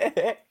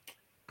 Jay,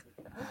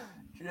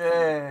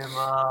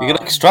 man. You can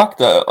extract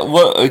that.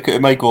 What?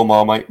 It might go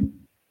more, mate.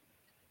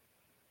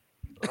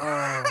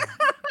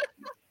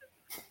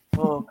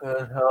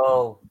 Fucking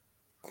hell.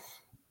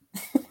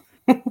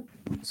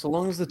 So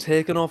long as they're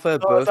taking off her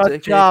birthday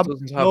cake,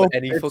 doesn't have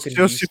any fucking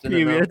yeast in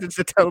it now. It's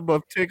a tell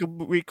them take a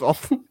week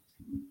off.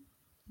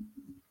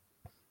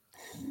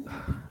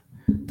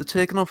 The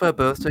taking off her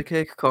birthday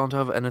cake can't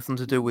have anything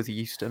to do with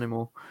yeast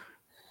anymore.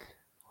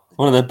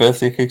 One of their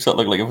birthday cakes that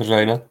look like a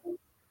vagina.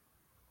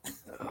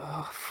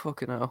 Oh,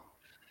 fucking hell.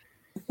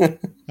 Happy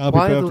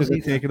birthday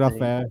to take it off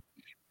air.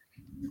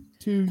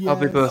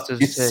 Happy birthday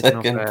to take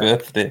off air.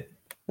 Birthday.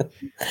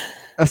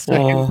 A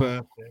second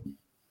birthday.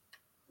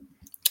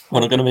 We're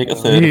not going to make a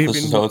third if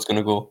this is how it's going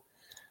to go.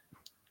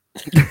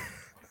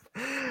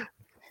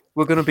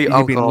 We're going to be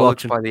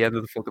alcoholics by the end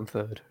of the fucking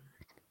third.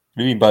 What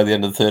do you mean by the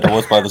end of the third? I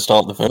was by the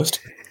start of the first.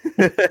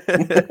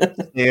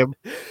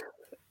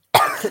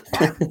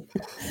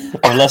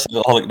 I'm less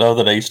alcoholic now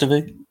than I used to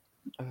be.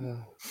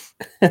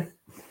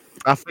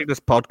 I think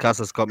this podcast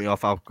has got me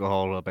off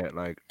alcohol a bit.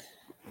 I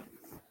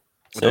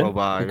don't know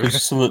why.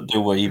 Because something to do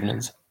with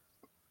evenings.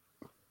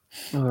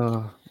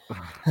 At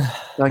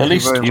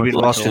least you've been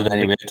watching it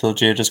anyway until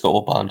Jay just got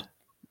up banned.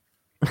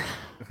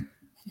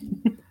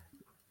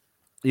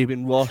 You've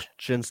been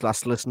watching /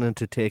 listening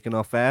to Taking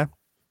Off Air.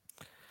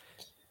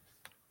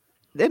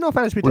 In all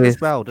fairness, we did as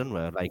well, didn't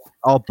we?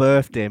 Our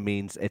birthday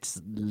means it's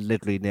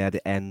literally near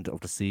the end of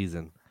the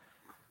season.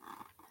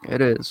 It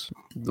is.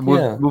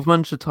 We've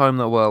managed to time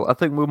that well. I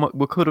think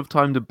we could have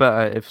timed it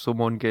better if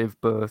someone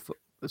gave birth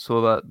so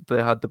that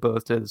they had the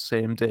birthday the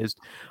same days.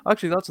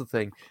 Actually, that's the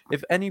thing.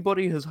 If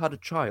anybody has had a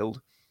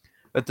child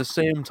at the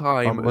same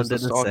time as the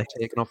start of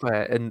Taking Off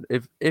Air, and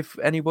if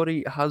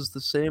anybody has the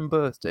same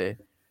birthday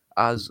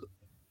as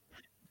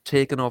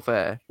Taking Off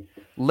Air,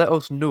 let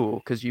us know,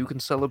 because you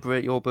can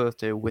celebrate your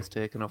birthday with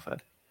Taking Off Air.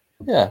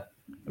 Yeah.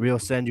 We'll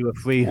send you a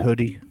free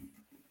hoodie.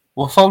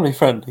 We're family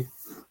friendly.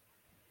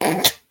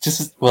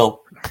 Just,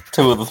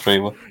 2 of the 3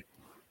 were.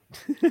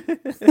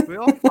 We're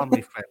all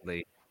family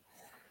friendly.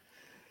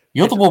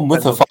 You're the one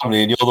with the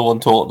family, and you're the one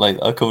taught like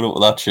I covered up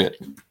with that shit.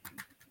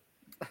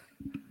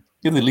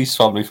 You're the least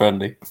family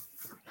friendly.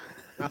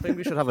 I think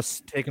we should have a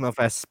taking off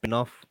our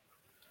spin-off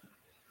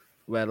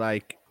where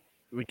like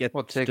we get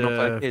taking off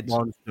our kids.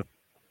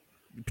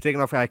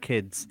 Taking off our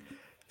kids.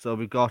 So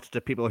we've got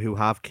the people who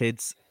have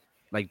kids,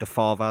 like the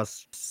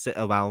fathers, sit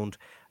around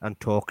and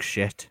talk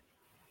shit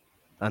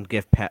and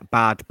give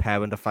bad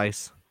parent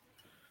advice.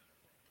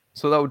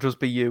 So that would just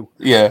be you.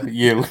 Yeah,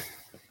 you.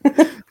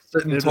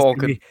 Sitting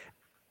talking.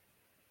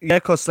 Yeah,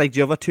 because like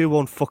the other two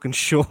won't fucking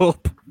show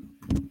up.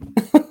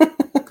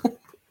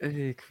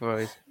 Hey,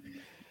 Christ.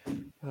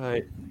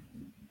 Right.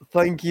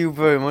 Thank you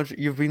very much.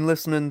 You've been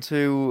listening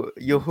to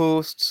your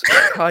hosts,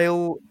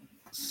 Kyle,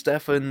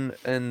 Stefan,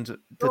 and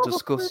the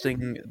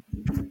disgusting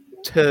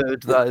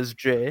turd that is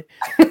Jay.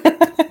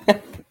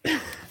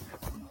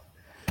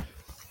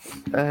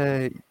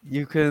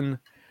 You can...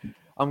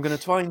 I'm going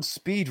to try and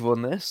speed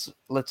run this.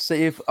 Let's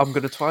see if I'm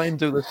going to try and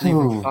do this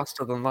even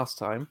faster than last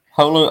time.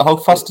 How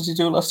fast did you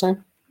do it last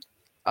time?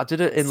 I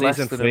did it in less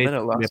than a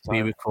minute last time.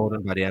 We'll be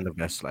recording by the end of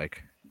this,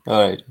 like.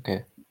 All right,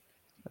 okay.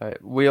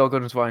 We are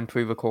going to try and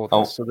pre-record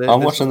this. So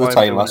I'm watching the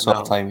timer, so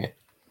I'll time you.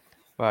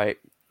 Right.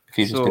 If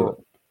you just do it.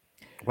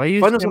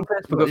 Find us on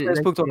Facebook at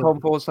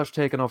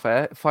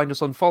facebook.com/takeonair. Find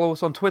us follow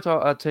us on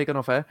Twitter at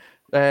takeonair.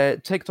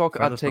 TikTok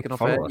at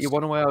takeonair. You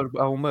want to wear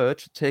our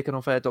merch,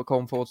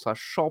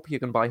 takeonair.com/shop. You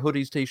can buy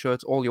hoodies,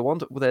 t-shirts, all you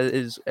want. There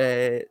is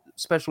a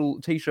special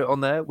t-shirt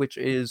on there, which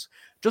is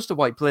just a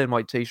plain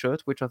white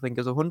t-shirt, which I think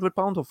is £100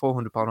 or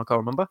 £400, I can't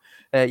remember.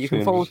 You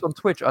can follow us on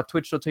Twitch at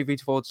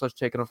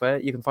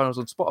twitch.tv/takeonair. You can find us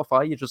on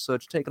Spotify. You just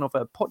search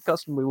Takeonair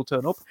podcast and we will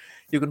turn up.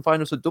 You can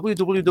find us at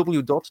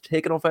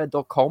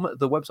www.takeonair.com.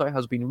 The website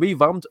has been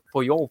revamped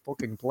for your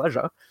fucking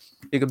pleasure.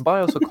 You can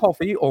buy us a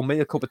coffee or me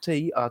a cup of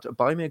tea at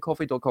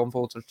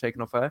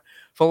buymeacoffee.com/takeonair.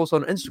 Follow us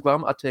on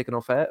Instagram at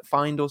takeonair.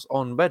 Find us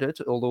on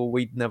Reddit, although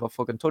we'd never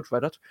fucking touch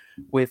Reddit,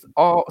 with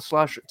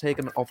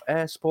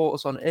r/takeonair. Support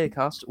us on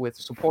Acast with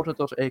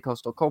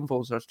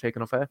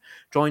supporter.acast.com/takeonair.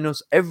 Join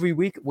us every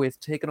week with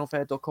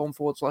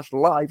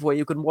takeonair.com/live, where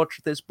you can watch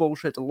this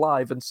bullshit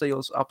live and see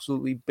us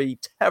absolutely be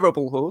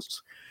terrible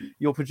hosts.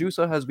 Your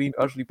producer has been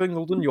Ashley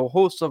Pingleton. Your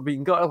hosts have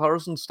been Kyle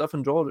Harrison,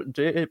 Stephen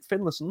J.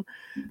 Finlayson.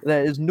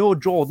 There is no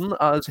Jordan,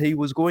 as he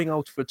was going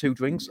out for 2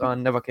 drinks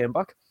and never came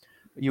back.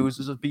 Yours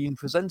has been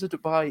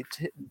presented by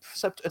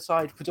Sept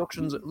Aside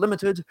Productions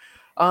Limited,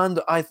 and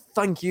I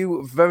thank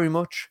you very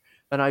much,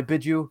 and I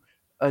bid you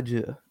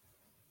adieu.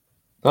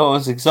 That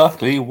was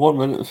exactly 1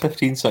 minute and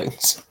 15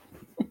 seconds.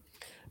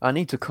 I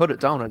need to cut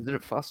it down. I did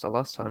it faster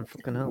last time.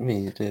 Fucking hell.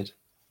 Me, you did.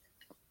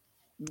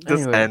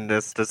 Just end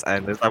this.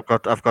 I've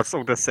got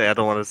something to say. I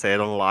don't want to say it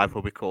on live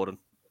or recording.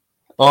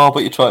 Oh,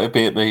 but you try to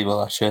bait me with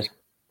that shit.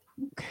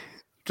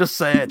 Just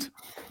say it.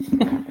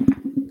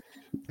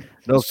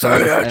 No,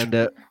 sorry. End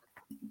it.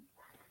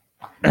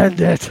 End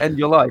it. End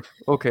your life.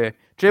 Okay.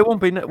 Jay won't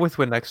be with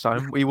me next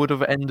time. We would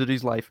have ended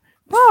his life.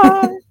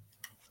 Bye.